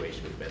similar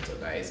situation with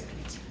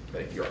benzodiazepines.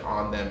 But if you're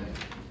on them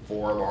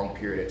for a long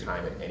period of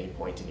time at any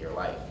point in your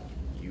life,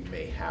 you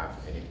may have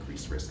an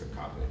increased risk of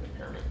cognitive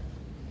impairment.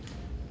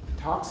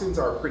 Toxins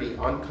are a pretty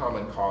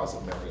uncommon cause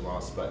of memory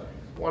loss, but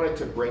wanted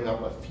to bring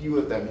up a few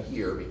of them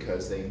here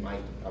because they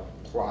might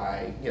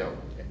apply,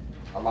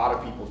 a lot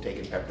of people have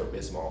taken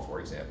Pepto-Bismol, for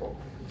example.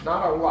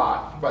 Not a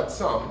lot, but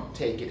some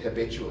take it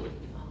habitually.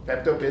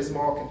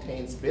 Pepto-Bismol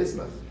contains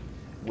bismuth,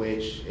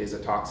 which is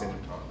a toxin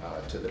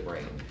to the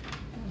brain.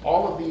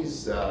 All of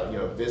these,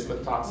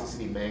 bismuth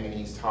toxicity,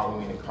 manganese,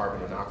 toluene, and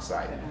carbon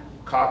monoxide,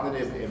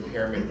 cognitive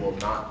impairment will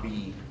not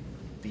be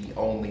the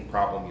only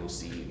problem you'll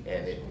see,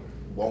 and it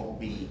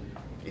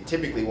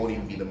typically won't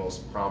even be the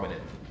most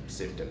prominent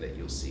symptom that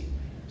you'll see.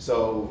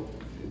 So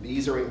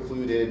these are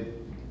included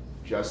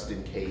just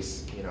in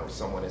case,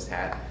 someone has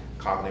had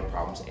cognitive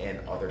problems and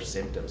other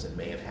symptoms and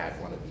may have had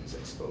one of these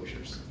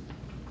exposures.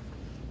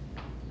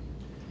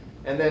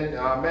 And then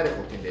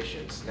medical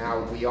conditions.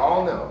 Now, we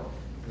all know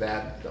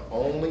that the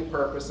only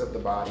purpose of the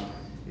body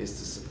is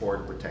to support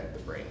and protect the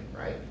brain,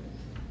 right?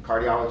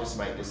 Cardiologists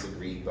might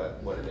disagree,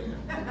 but what do they know?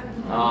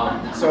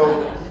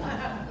 So,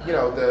 you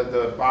know,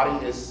 the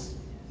body is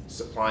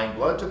supplying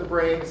blood to the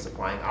brain,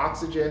 supplying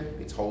oxygen,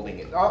 it's holding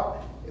it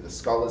up, the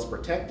skull is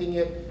protecting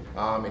it,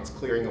 it's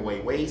clearing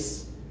away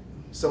waste.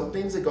 So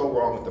things that go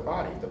wrong with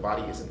the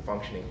body isn't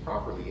functioning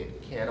properly,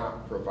 it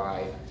cannot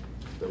provide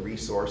the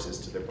resources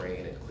to the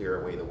brain and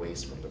clear away the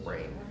waste from the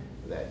brain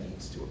that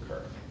needs to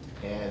occur.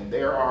 And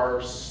there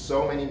are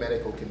so many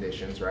medical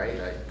conditions, right?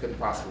 I couldn't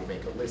possibly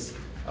make a list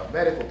of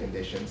medical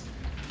conditions,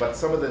 but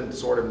some of the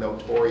sort of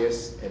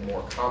notorious and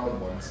more common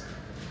ones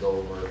go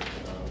over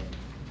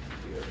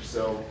here.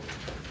 So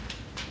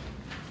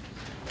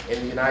in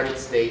the United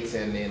States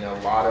and in a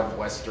lot of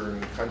Western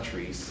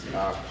countries,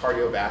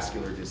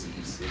 cardiovascular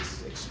disease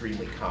is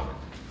extremely common,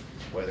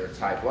 whether it's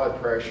high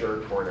blood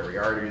pressure, coronary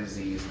artery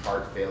disease,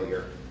 heart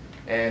failure,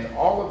 and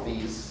all of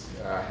these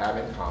have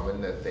in common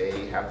that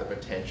they have the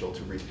potential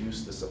to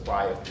reduce the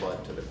supply of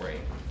blood to the brain.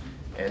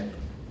 And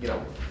you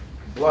know,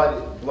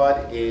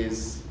 blood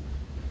is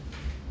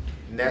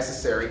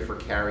necessary for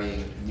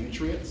carrying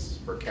nutrients,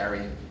 for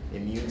carrying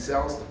immune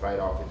cells to fight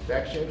off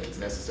infection. It's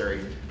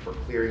necessary for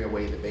clearing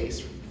away the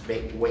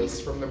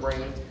waste from the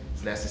brain.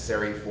 It's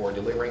necessary for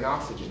delivering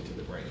oxygen to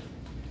the brain.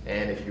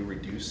 And if you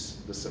reduce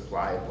the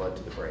supply of blood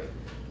to the brain,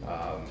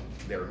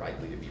 there are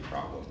likely to be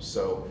problems.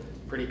 So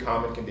pretty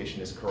common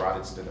condition is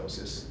carotid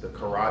stenosis. The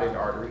carotid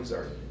arteries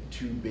are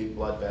two big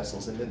blood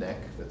vessels in the neck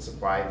that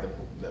supply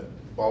the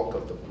bulk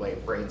of the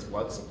brain's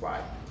blood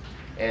supply.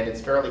 And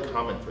it's fairly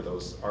common for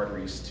those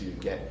arteries to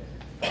get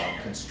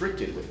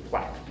constricted with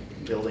plaque,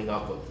 building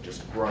up with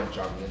just grunge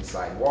on the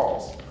inside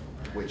walls,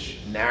 which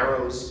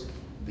narrows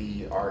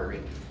the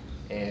artery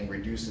and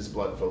reduces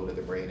blood flow to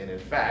the brain. And in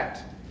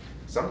fact,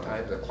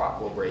 sometimes a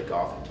clot will break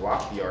off and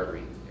block the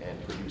artery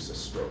and produce a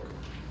stroke.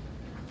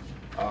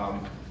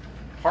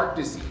 Heart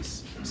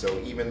disease. So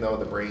even though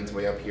the brain's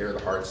way up here, the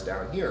heart's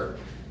down here,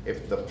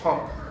 if the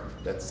pump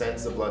that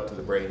sends the blood to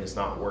the brain is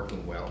not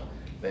working well,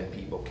 then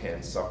people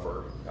can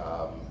suffer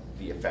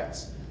the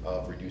effects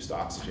of reduced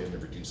oxygen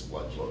and reduced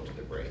blood flow to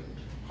the brain.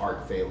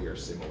 Heart failure,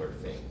 similar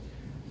thing.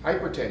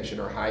 Hypertension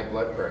or high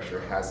blood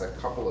pressure has a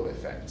couple of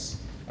effects.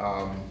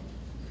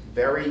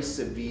 Very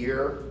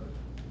severe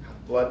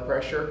blood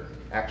pressure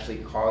actually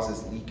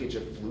causes leakage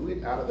of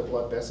fluid out of the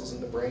blood vessels in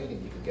the brain,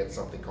 and you can get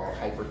something called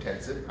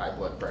hypertensive, high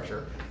blood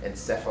pressure,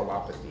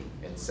 encephalopathy.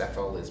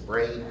 Encephal is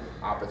brain,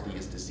 opathy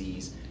is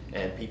disease,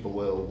 and people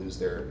will lose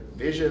their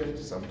vision.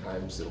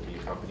 Sometimes it'll be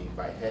accompanied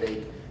by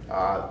headache.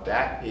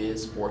 That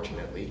is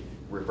fortunately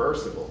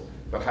reversible.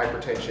 But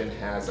hypertension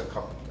has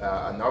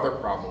another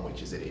problem,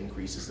 which is it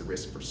increases the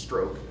risk for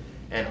stroke.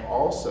 And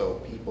also,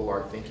 people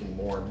are thinking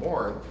more and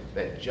more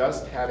that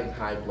just having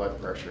high blood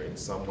pressure in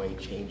some way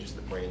changes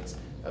the brain's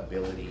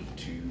ability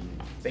to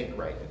think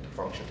right and to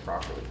function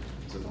properly.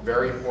 So it's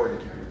very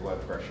important to keep your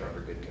blood pressure under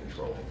good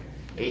control.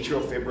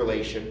 Atrial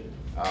fibrillation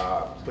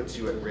puts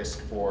you at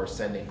risk for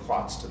sending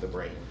clots to the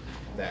brain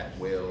that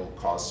will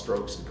cause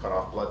strokes and cut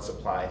off blood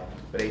supply.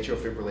 But atrial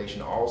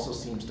fibrillation also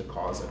seems to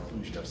cause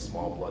occlusion of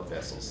small blood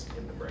vessels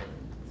in the brain.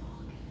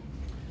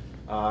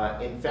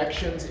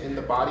 Infections in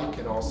the body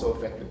can also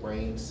affect the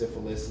brain: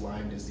 syphilis,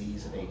 Lyme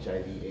disease, and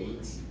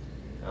HIV/AIDS.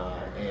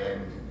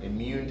 And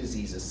immune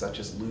diseases such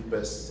as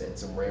lupus and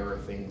some rarer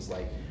things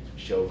like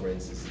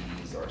Sjogren's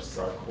disease or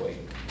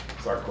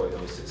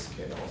sarcoidosis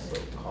can also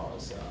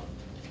cause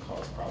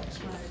problems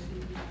with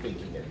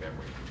thinking and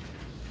memory.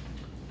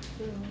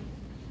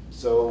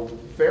 So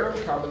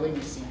fairly commonly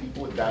we see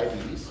people with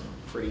diabetes,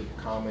 pretty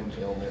common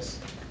illness,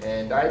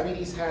 and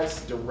diabetes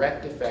has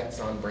direct effects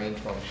on brain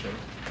function.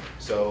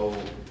 So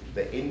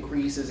the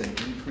increases and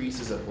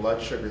decreases of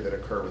blood sugar that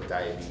occur with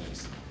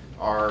diabetes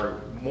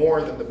are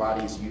more than the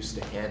body is used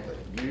to handling.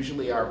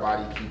 Usually our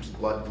body keeps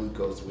blood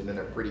glucose within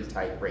a pretty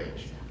tight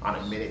range on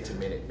a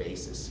minute-to-minute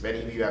basis. If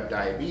any of you have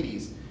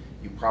diabetes,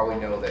 you probably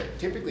know that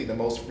typically the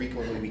most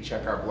frequently we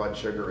check our blood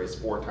sugar is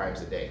 4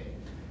 times a day.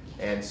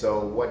 And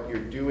so what you're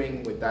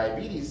doing with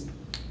diabetes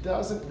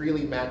doesn't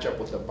really match up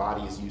what the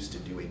body is used to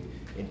doing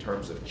in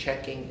terms of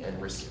checking and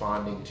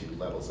responding to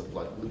levels of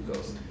blood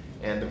glucose.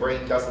 And the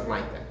brain doesn't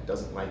like that,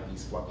 doesn't like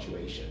these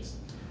fluctuations.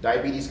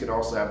 Diabetes can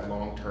also have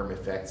long-term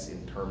effects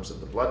in terms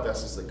of the blood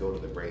vessels that go to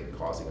the brain,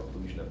 causing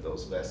occlusion of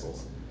those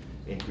vessels,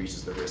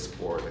 increases the risk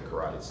for the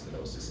carotid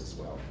stenosis as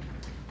well.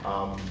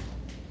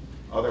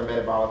 Other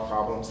metabolic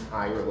problems: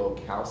 high or low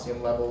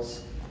calcium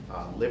levels,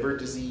 liver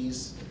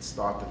disease. It's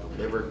thought that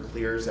the liver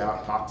clears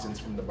out toxins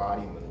from the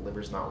body, and when the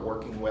liver's not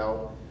working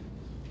well,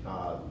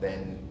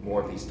 then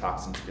more of these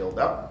toxins build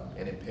up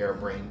and impair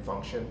brain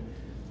function.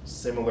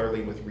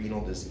 Similarly with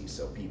renal disease,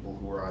 so people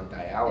who are on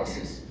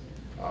dialysis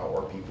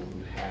or people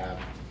who have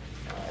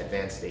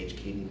advanced stage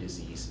kidney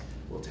disease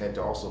will tend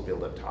to also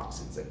build up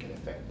toxins that can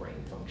affect brain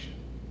function.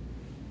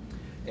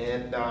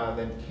 And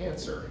then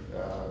cancer.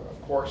 Of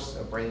course,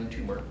 a brain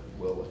tumor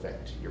will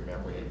affect your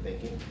memory and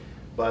thinking,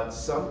 but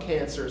some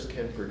cancers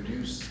can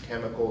produce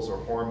chemicals or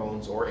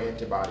hormones or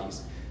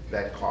antibodies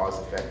that cause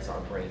effects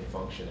on brain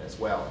function as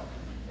well.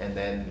 And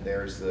then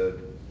there's the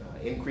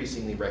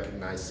increasingly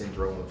recognized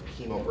syndrome of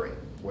chemobrain,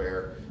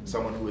 where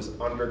someone who has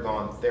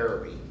undergone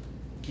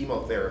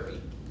chemotherapy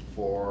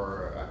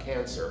for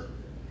cancer,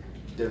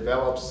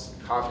 develops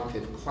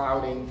cognitive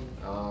clouding,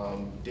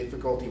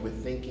 difficulty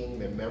with thinking,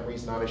 their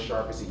memory's not as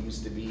sharp as it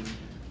used to be.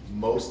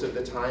 Most of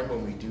the time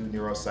when we do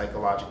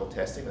neuropsychological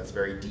testing, that's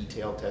very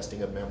detailed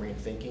testing of memory and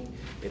thinking,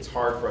 it's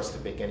hard for us to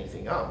pick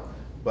anything up.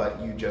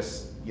 But you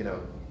just,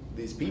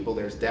 these people,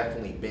 there's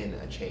definitely been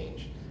a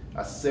change.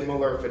 A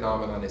similar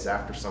phenomenon is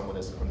after someone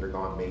has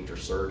undergone major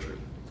surgery.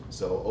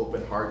 So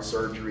open heart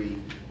surgery,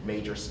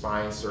 major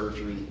spine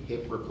surgery,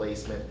 hip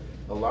replacement.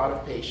 A lot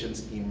of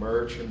patients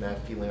emerge from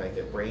that feeling like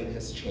their brain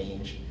has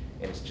changed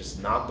and it's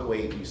just not the way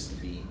it used to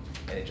be,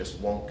 and it just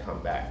won't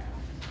come back.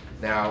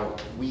 Now,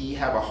 we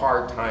have a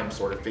hard time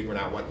sort of figuring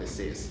out what this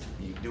is.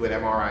 You do an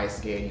MRI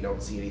scan, you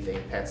don't see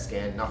anything, PET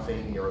scan,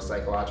 nothing,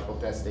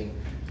 neuropsychological testing,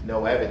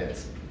 no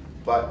evidence.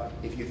 But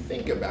if you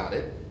think about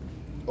it,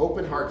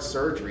 open heart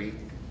surgery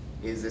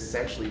is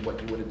essentially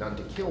what you would have done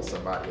to kill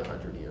somebody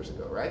 100 years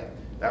ago, right?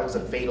 That was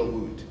a fatal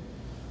wound.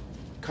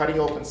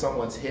 Cutting open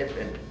someone's hip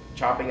and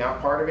chopping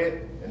out part of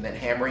it and then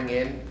hammering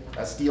in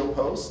a steel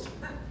post,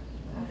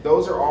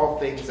 those are all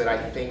things that I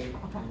think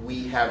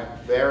we have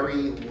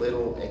very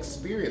little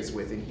experience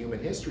with in human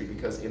history,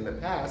 because in the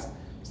past,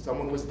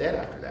 someone was dead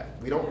after that.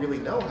 We don't really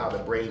know how the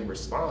brain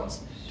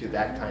responds to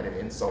that kind of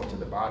insult to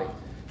the body.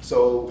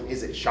 So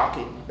is it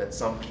shocking that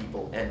some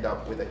people end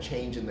up with a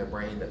change in their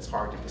brain that's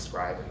hard to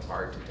describe and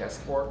hard to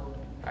test for?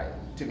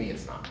 To me,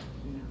 it's not.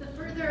 The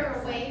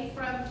further away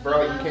from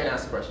Burley, you can't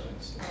ask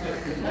questions.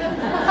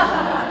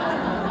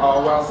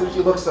 Oh, well, since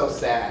you look so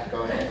sad,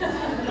 go ahead.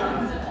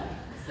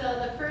 So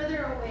the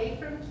further away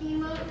from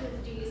chemo,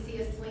 do you see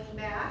a swing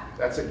back?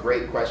 That's a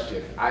great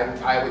question.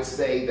 I would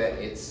say that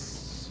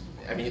it's,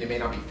 it may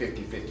not be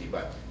 50-50,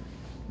 but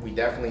we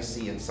definitely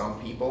see in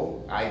some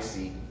people,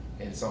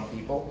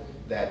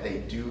 that they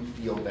do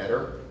feel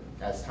better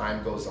as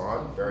time goes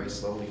on, very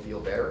slowly feel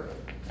better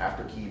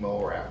after chemo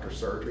or after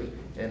surgery.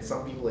 And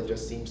some people it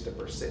just seems to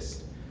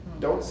persist.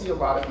 Don't see a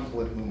lot of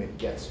people in whom it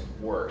gets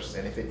worse.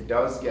 And if it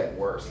does get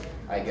worse,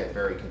 I get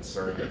very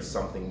concerned it's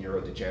something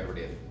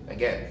neurodegenerative.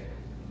 Again,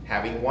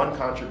 having one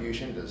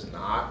contribution does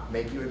not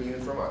make you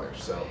immune from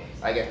others. So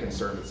I get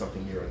concerned that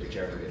something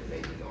neurodegenerative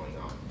may be going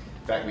on.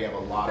 In fact, we have a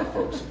lot of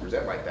folks who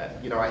present like that.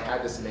 I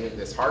had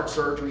this heart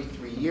surgery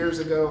 3 years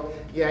ago.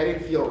 Yeah, I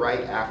didn't feel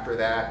right after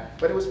that,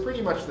 but it was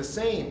pretty much the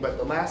same. But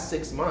the last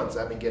 6 months,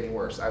 I've been getting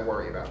worse. I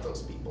worry about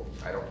those people.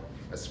 I don't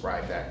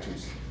ascribe that to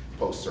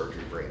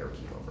post-surgery brain or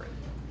chemo brain.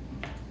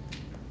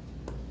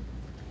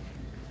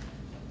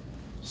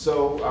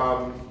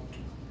 So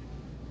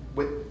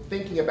with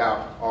thinking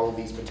about all of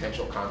these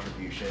potential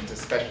contributions,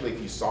 especially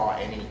if you saw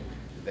any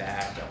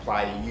that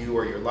apply to you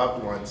or your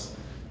loved ones,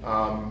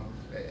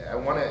 I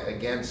want to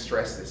again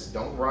stress this.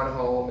 Don't run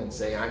home and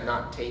say, I'm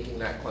not taking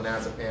that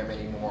clonazepam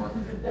anymore,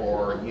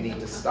 or you need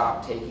to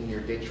stop taking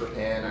your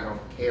ditropan, I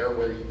don't care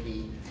where you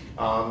pee.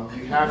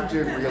 You have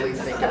to really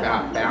think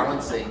about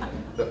balancing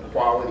the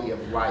quality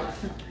of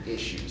life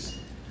issues.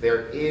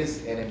 There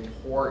is an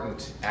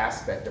important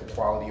aspect of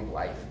quality of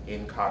life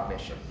in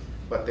cognition,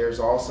 but there's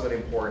also an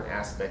important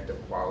aspect of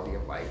quality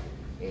of life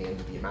in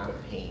the amount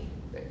of pain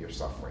that you're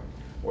suffering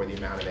or the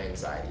amount of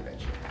anxiety that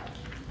you have.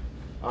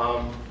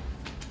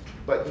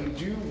 But you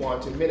do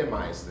want to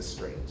minimize the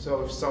strain.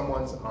 So if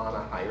someone's on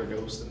a higher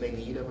dose than they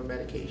need of a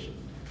medication,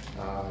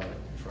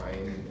 try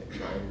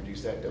and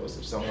reduce that dose.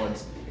 If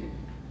someone's,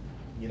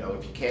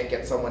 if you can't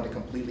get someone to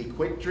completely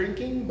quit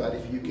drinking, but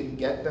if you can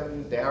get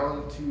them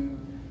down to,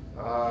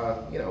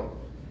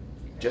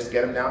 just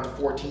get them down to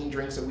 14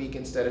 drinks a week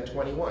instead of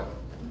 21.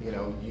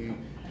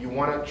 You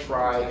want to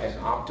try and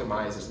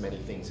optimize as many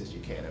things as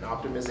you can. And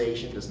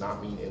optimization does not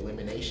mean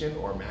elimination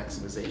or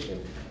maximization.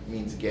 It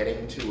means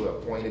getting to a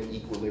point of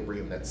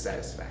equilibrium that's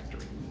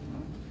satisfactory.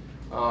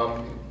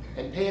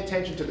 And pay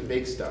attention to the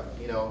big stuff.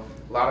 A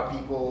lot of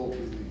people,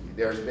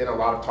 there's been a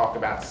lot of talk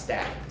about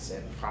statins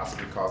and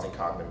possibly causing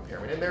cognitive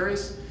impairment. And there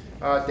is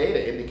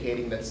data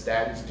indicating that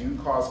statins do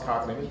cause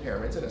cognitive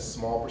impairments in a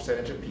small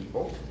percentage of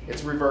people.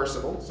 It's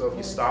reversible, so if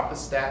you stop the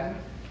statin,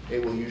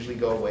 it will usually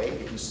go away.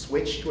 If you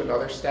switch to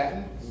another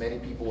statin, many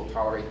people will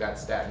tolerate that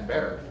statin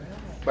better.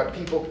 But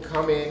people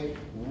come in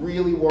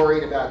really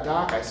worried about,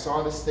 doc, I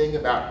saw this thing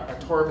about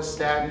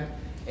atorvastatin,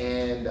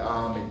 and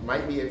it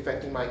might be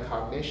affecting my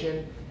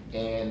cognition,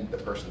 and the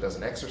person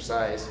doesn't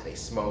exercise, they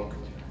smoke,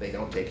 they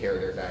don't take care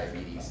of their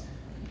diabetes.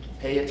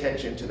 Pay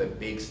attention to the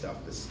big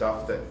stuff, the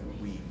stuff that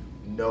we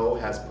know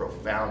has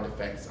profound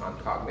effects on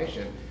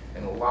cognition,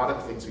 and a lot of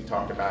the things we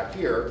talked about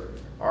here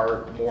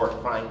are more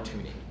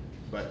fine-tuning.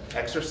 But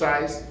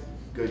exercise,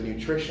 good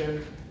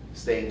nutrition,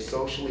 staying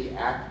socially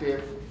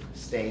active,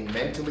 staying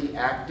mentally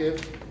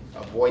active,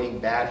 avoiding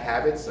bad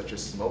habits such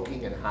as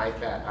smoking and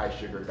high-fat,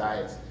 high-sugar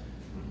diets.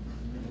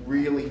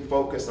 Really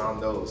focus on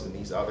those, and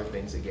these other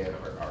things, again,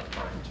 are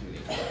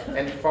fine-tuning.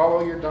 And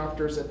follow your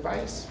doctor's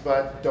advice,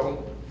 but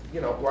don't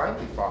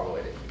blindly follow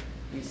it. If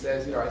he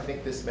says, I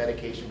think this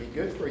medication would be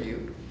good for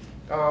you,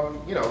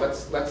 you know,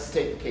 let's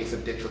take the case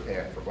of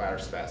ditropan for bladder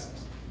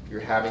spasms. If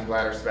you're having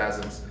bladder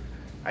spasms,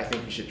 I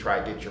think you should try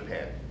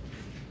ditropan.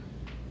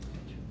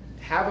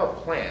 Have a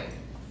plan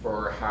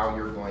for how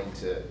you're going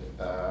to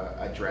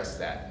address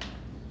that.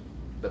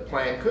 The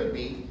plan could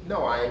be,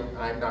 no,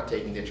 I'm not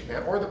taking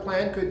ditropan, or the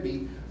plan could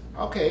be,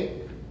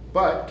 okay,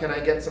 but can I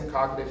get some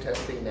cognitive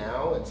testing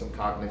now and some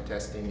cognitive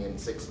testing in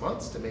 6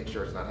 months to make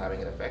sure it's not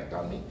having an effect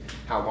on me?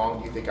 How long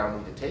do you think I'll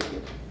need to take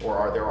it? Or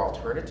are there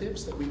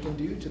alternatives that we can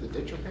do to the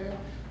ditropan?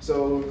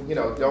 So, you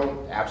know,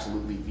 don't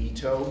absolutely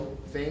veto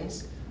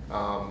things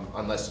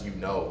unless you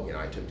know,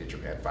 I took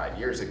ditropan 5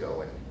 years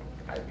ago and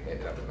I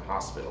ended up in the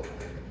hospital.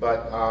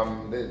 But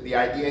the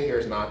idea here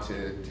is not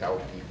to tell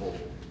people,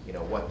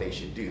 what they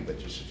should do, but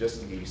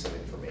just to give you some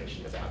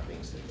information about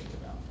things to think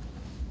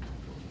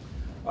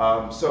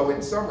about. So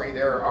in summary,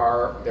 there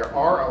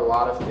are a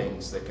lot of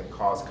things that can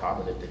cause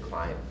cognitive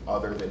decline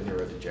other than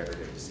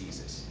neurodegenerative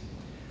diseases.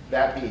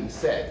 That being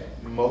said,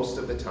 most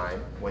of the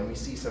time when we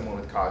see someone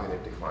with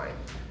cognitive decline,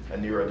 a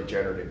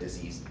neurodegenerative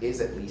disease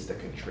is at least a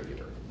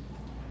contributor.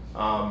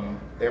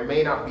 There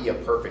may not be a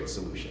perfect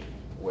solution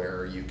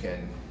where you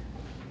can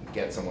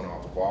get someone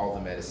off of all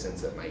the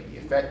medicines that might be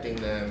affecting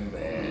them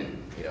and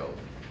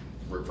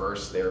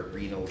reverse their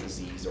renal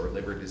disease or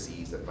liver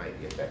disease that might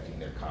be affecting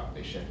their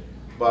cognition.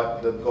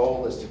 But the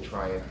goal is to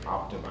try and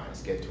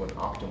optimize, get to an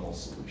optimal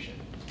solution.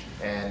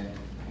 And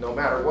no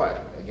matter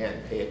what,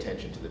 again, pay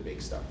attention to the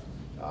big stuff.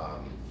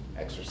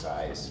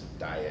 Exercise,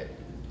 diet,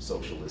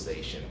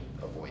 socialization,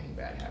 avoiding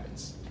bad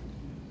habits.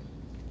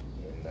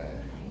 And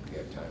we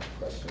have time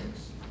for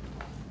questions.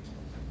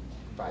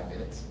 5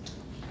 minutes.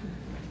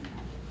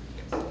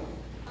 Yes.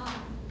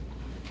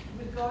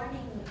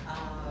 Regarding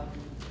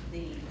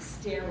the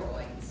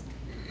steroids,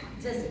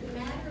 does it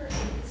matter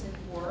if it's an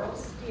oral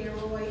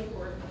steroid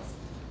or if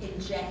it's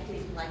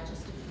injected like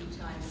just a few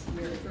times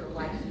a year for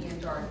like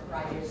hand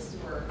arthritis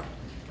or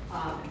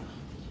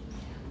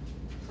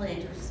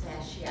plantar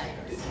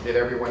fasciitis? Did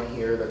everyone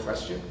hear the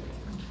question?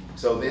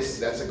 So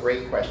that's a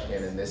great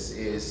question, and this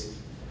is,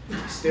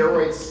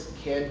 steroids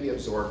can be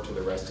absorbed to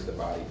the rest of the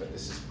body, but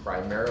this is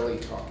primarily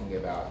talking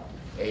about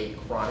A,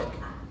 chronic,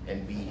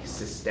 and B,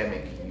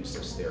 systemic use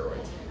of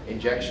steroids.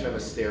 Injection of a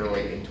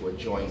steroid into a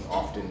joint,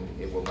 often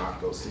it will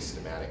not go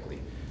systematically.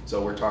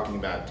 So we're talking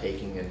about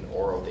taking an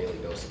oral daily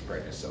dose of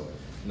prednisone,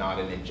 not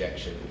an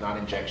injection,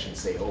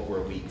 say over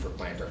a week for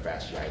plantar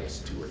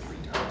fasciitis 2 or 3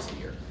 times a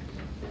year.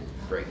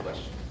 Great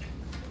question.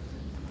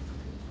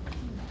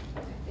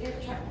 You're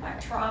talking about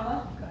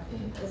trauma,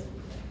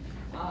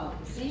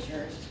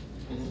 seizures.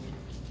 Do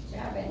you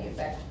have any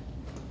effect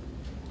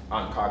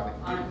On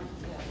cognitive? on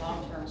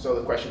long-term? So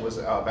the question was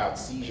about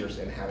seizures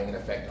and having an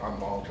effect on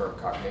long-term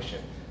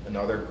cognition.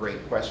 Another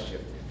great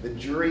question. The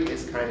jury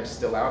is kind of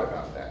still out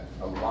about that.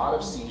 A lot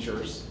of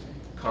seizures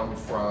come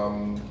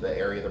from the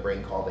area of the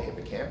brain called the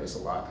hippocampus. A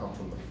lot come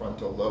from the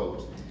frontal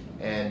lobes.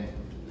 And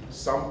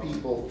some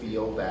people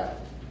feel that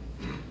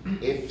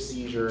if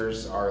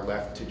seizures are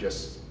left to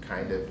just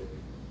kind of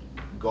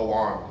go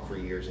on for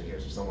years and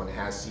years, if someone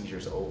has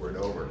seizures over and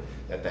over,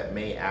 that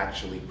may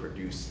actually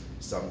produce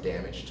some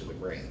damage to the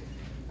brain.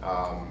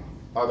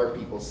 Other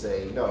people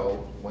say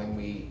no.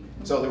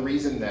 So the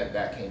reason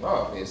that came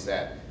up is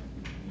that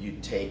you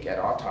take at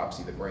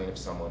autopsy the brain of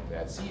someone who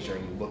had seizure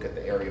and you look at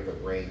the area of the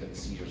brain that the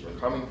seizures were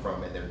coming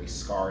from and there'd be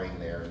scarring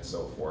there and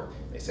so forth.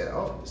 They said,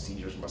 oh, the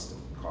seizures must have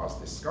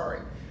caused this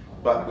scarring.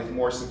 But with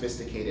more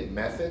sophisticated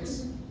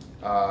methods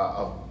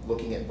of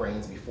looking at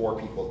brains before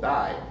people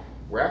die,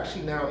 we're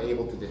actually now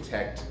able to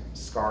detect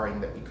scarring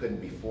that we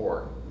couldn't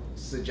before,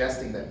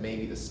 suggesting that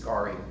maybe the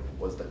scarring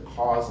was the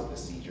cause of the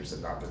seizures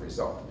and not the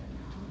result.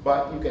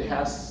 But you could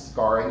have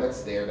scarring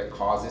that's there that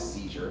causes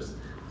seizures,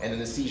 and then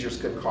the seizures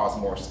could cause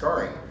more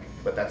scarring,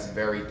 but that's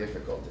very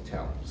difficult to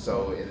tell.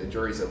 So the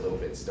jury's a little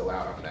bit still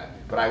out on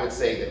that. But I would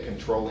say that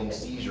controlling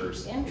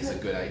seizures is a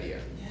good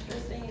idea.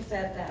 Interesting you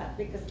said that,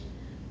 because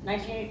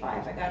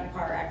 1985 I got in a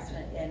car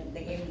accident and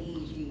they gave me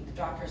EEG. The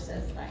doctor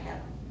says that I have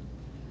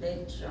a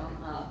big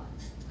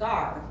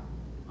scar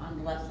on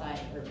the left side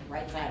or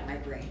right side of my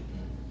brain.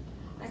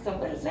 I said,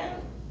 what is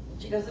that?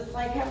 She goes, it's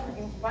like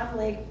having one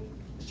leg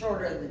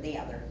shorter than the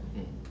other.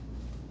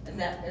 Is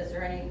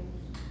there any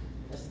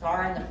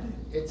scar in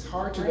the It's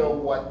hard to know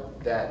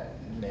what that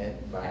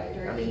meant by,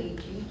 after I mean,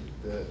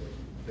 EEG?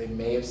 they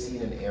may have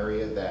seen an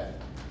area that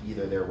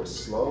either there was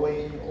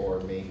slowing or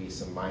maybe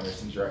some minor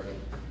seizure.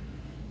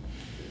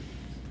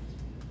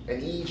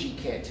 An EEG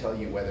can't tell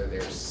you whether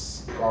there's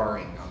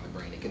scarring on the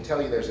brain. It can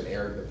tell you there's an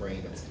area of the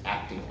brain that's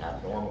acting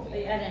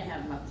abnormally. I didn't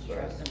have much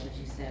trust in what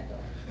she said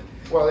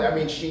though. Well, I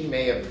mean, she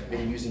may have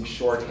been using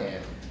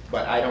shorthand,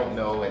 but I don't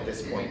know at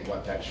this point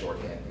what that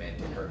shorthand meant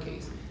in her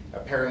case.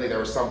 Apparently there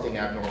was something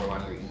abnormal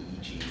on your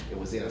EEG. It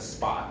was in a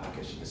spot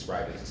because she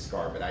described it as a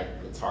scar, but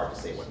it's hard to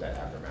say what that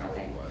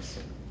abnormality was.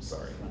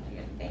 Sorry.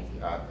 Thank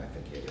you. I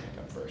think you had your hand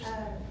up first.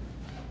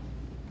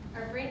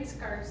 Are brain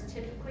scars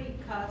typically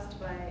caused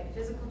by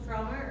physical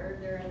trauma, or are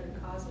there other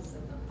causes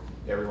of them?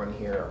 Everyone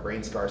here,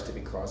 brain scars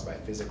typically caused by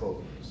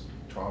physical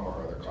trauma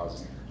or other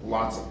causes.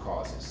 Lots of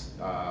causes.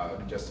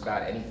 Just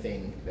about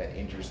anything that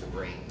injures the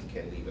brain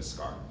can leave a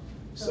scar.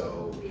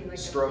 So it would be like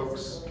strokes, a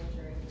physical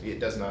injury. it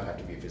does not have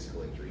to be a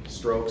physical injury.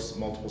 Strokes,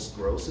 multiple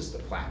sclerosis, the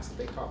plaques that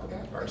they talk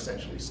about are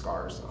essentially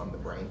scars on the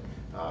brain.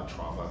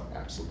 Trauma,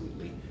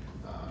 absolutely.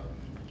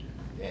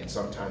 And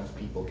sometimes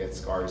people get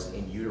scars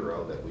in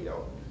utero that we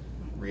don't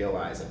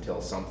realize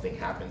until something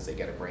happens. They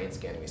get a brain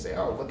scan and we say,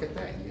 oh, look at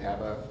that, you have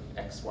a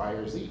X, Y,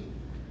 or Z.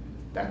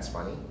 That's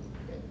funny,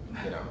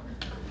 and, you know.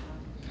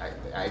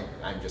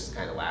 I'm just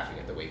kind of laughing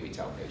at the way we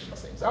tell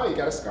patients things. Oh, you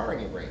got a scar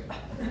in your brain.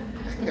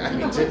 I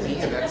mean, to me,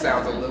 that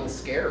sounds a little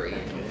scary.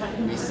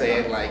 We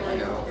say it like, you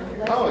know,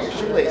 oh, your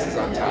shoelace is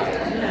untied.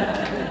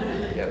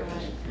 Yep.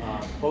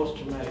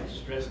 Post-traumatic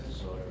stress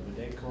disorder, would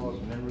that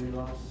cause memory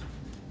loss?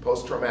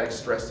 Post-traumatic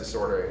stress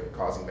disorder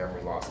causing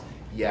memory loss.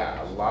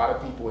 Yeah, a lot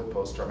of people with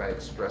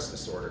post-traumatic stress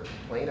disorder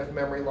complain of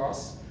memory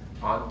loss.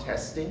 On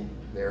testing,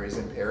 there is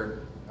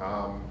impaired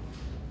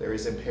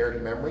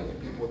memory in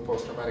people with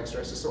post-traumatic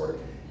stress disorder.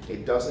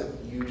 It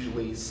doesn't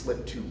usually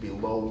slip to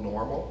below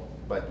normal,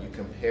 but you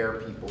compare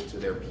people to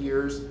their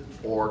peers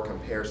or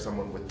compare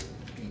someone with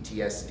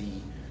PTSD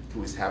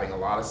who is having a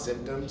lot of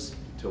symptoms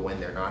to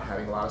when they're not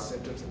having a lot of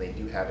symptoms, and they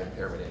do have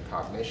impairment in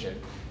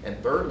cognition.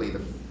 And thirdly,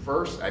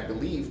 I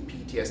believe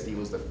PTSD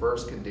was the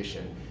first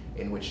condition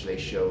in which they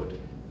showed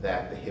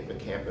that the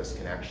hippocampus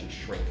can actually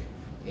shrink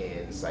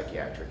in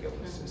psychiatric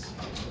illnesses.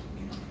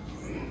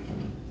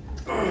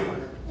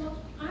 Well,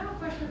 I have a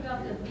question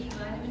about the B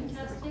vitamin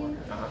testing.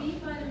 B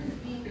vitamins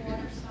being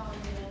water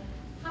soluble,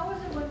 how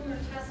is it when you're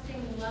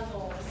testing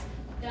levels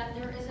that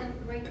there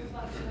isn't great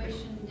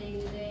fluctuation day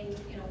to day,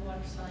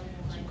 water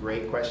soluble?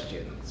 Great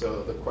question.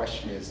 So the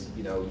question is,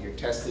 you're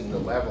testing the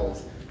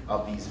levels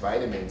of these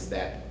vitamins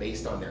that,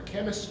 based on their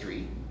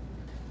chemistry,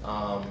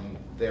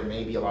 there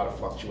may be a lot of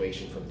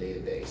fluctuation from day to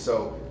day.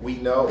 So we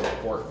know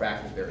for a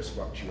fact that there is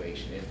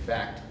fluctuation. In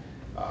fact,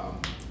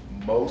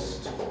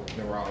 most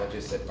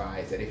neurologists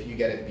advise that if you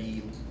get a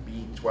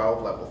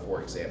B12 level,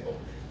 for example,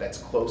 that's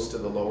close to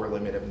the lower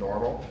limit of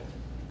normal,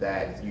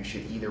 that you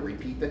should either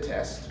repeat the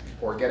test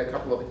or get a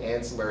couple of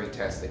ancillary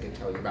tests that can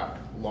tell you about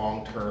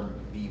long-term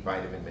B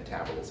vitamin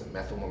metabolism.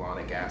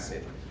 Methylmalonic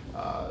acid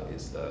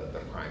is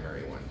the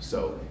primary one.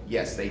 So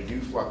yes, they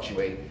do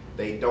fluctuate.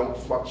 They don't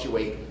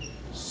fluctuate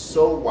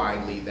so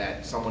widely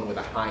that someone with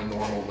a high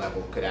normal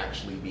level could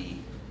actually be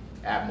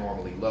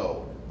abnormally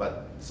low.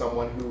 But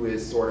someone who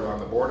is sort of on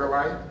the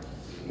borderline,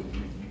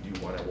 you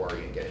do want to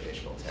worry and get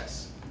additional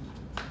tests.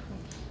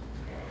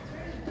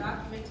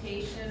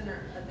 Documentation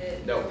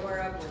that No. you're aware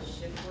of with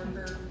shift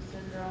worker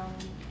syndrome?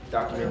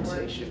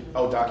 Documentation.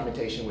 Oh,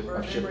 documentation with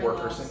of shift memory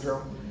worker loss.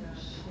 syndrome?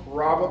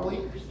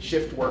 Probably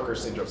shift worker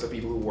syndrome. So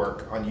people who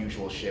work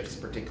unusual shifts,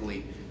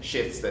 particularly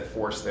shifts that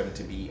force them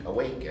to be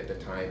awake at the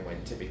time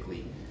when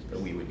typically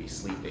we would be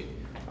sleeping.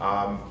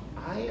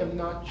 I am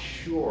not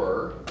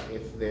sure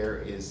if there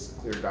is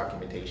clear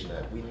documentation of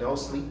that. We know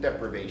sleep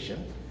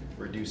deprivation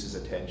reduces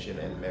attention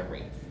and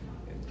memory.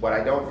 What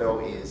I don't know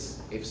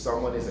is if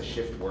someone is a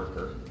shift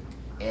worker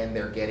and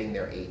they're getting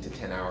their 8 to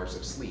 10 hours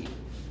of sleep,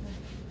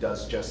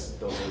 does just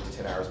those 8 to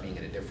 10 hours being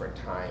at a different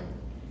time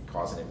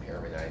cause an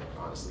impairment? I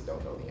honestly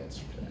don't know the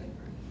answer to that.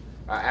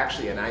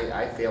 Actually, and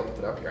I failed to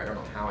put up here, I don't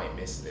know how I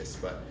missed this,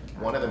 but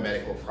one of the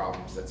medical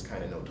problems that's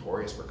kind of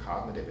notorious for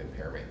cognitive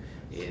impairment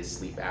is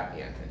sleep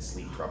apnea and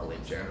sleep trouble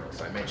in general.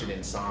 So I mentioned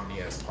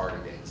insomnia as part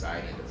of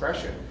anxiety and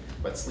depression,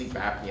 but sleep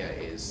apnea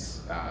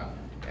is,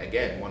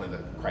 again, one of the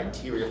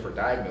criteria for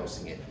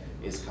diagnosing it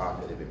is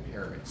cognitive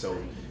impairment. So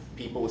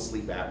people with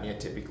sleep apnea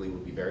typically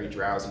would be very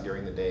drowsy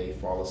during the day,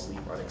 fall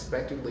asleep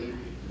unexpectedly,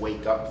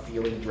 wake up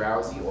feeling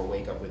drowsy or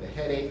wake up with a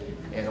headache,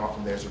 and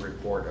often there's a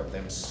report of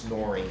them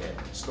snoring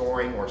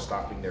or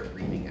stopping their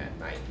breathing at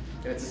night.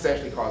 And it's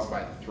essentially caused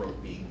by the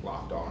throat being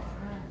blocked off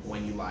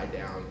when you lie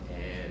down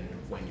and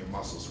when your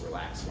muscles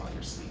relax while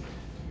you're sleeping.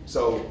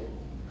 So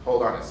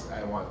hold on,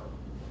 I want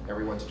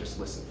everyone to just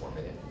listen for a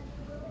minute.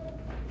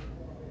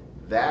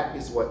 That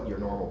is what your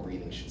normal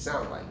breathing should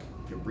sound like.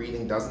 If your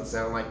breathing doesn't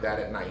sound like that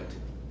at night,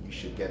 you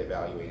should get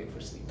evaluated for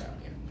sleep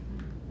apnea.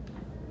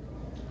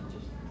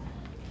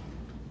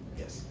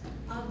 Yes?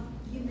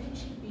 You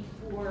mentioned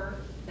before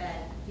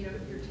that, if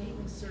you're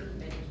taking certain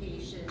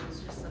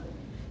medications or something,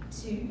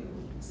 to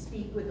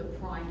speak with a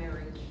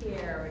primary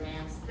care and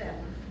ask them,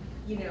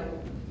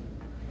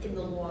 in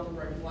the long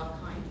run, what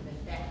kind of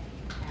effect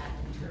it can have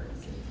in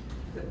terms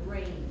of the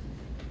brain.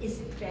 Is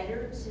it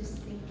better to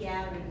seek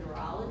out a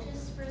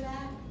neurologist for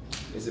that?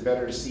 Is it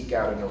better to seek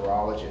out a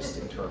neurologist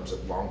in terms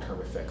of long-term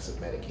effects of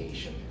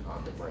medication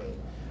on the brain?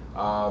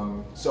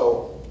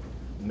 So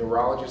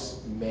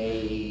neurologists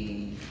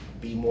may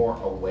be more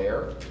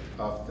aware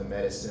of the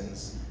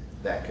medicines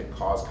that could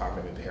cause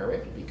cognitive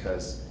impairment,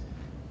 because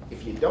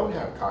if you don't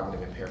have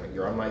cognitive impairment,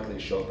 you're unlikely to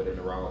show up at a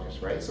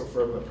neurologist, right? So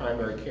from the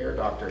primary care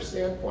doctor's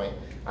standpoint,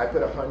 I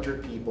put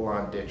 100 people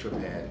on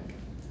ditropan.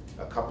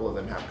 A couple of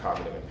them have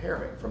cognitive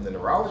impairment. From the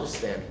neurologist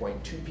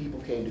standpoint, 2 people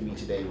came to me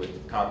today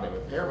with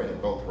cognitive impairment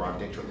and both were on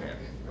ditropan,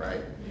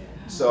 right?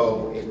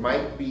 So it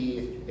might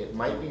be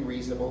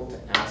reasonable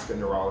to ask a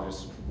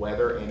neurologist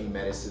whether any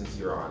medicines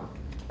you're on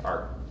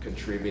are could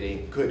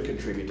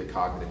contribute to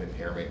cognitive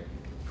impairment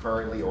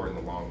currently or in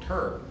the long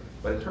term.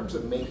 But in terms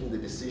of making the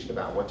decision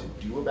about what to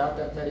do about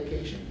that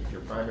medication, if your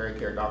primary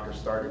care doctor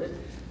started it,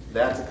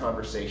 that's a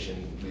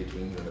conversation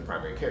between you and the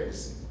primary care.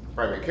 The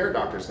primary care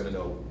doctor is going to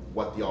know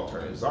what the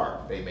alternatives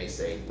are. They may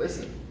say,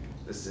 listen,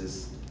 this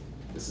is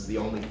the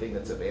only thing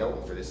that's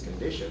available for this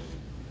condition.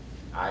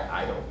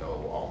 I don't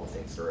know all the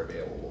things that are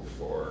available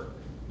for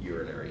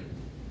urinary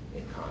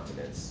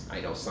incontinence.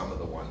 I know some of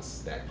the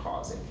ones that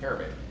cause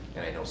impairment,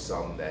 and I know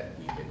some that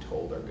we've been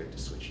told are good to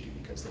switch to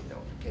because they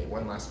don't. Okay,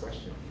 one last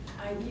question.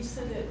 You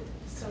said that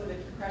some of the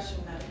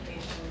depression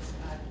medications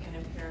can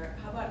impair.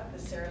 How about the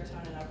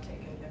serotonin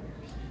uptake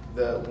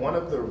inhibitors? One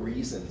of the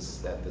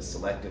reasons that the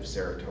selective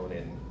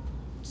serotonin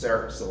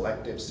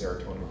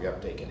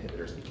reuptake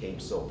inhibitors became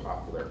so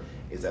popular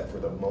is that for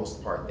the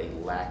most part they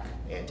lack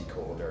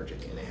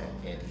anticholinergic and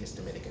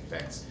antihistaminic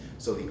effects.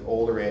 So the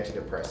older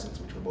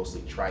antidepressants, which were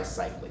mostly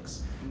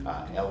tricyclics,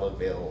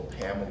 Elavil,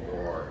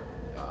 Pamelor,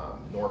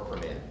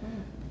 Norepinephrine,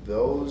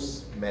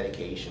 those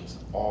medications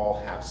all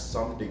have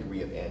some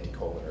degree of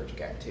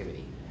anticholinergic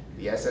activity.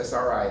 The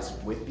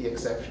SSRIs, with the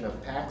exception of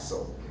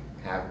Paxil,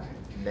 have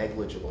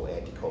negligible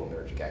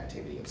anticholinergic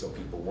activity, and so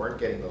people weren't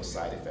getting those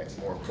side effects.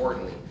 More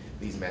importantly,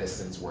 these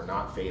medicines were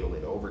not fatal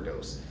in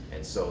overdose,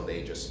 and so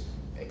they just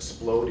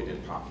exploded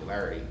in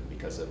popularity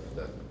because of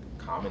the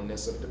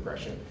commonness of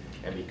depression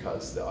and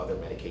because the other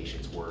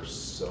medications were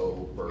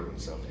so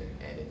burdensome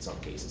and in some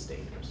cases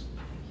dangerous.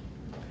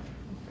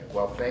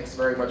 Well, thanks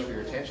very much for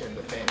your attention and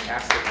the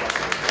fantastic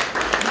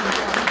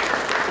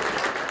questions.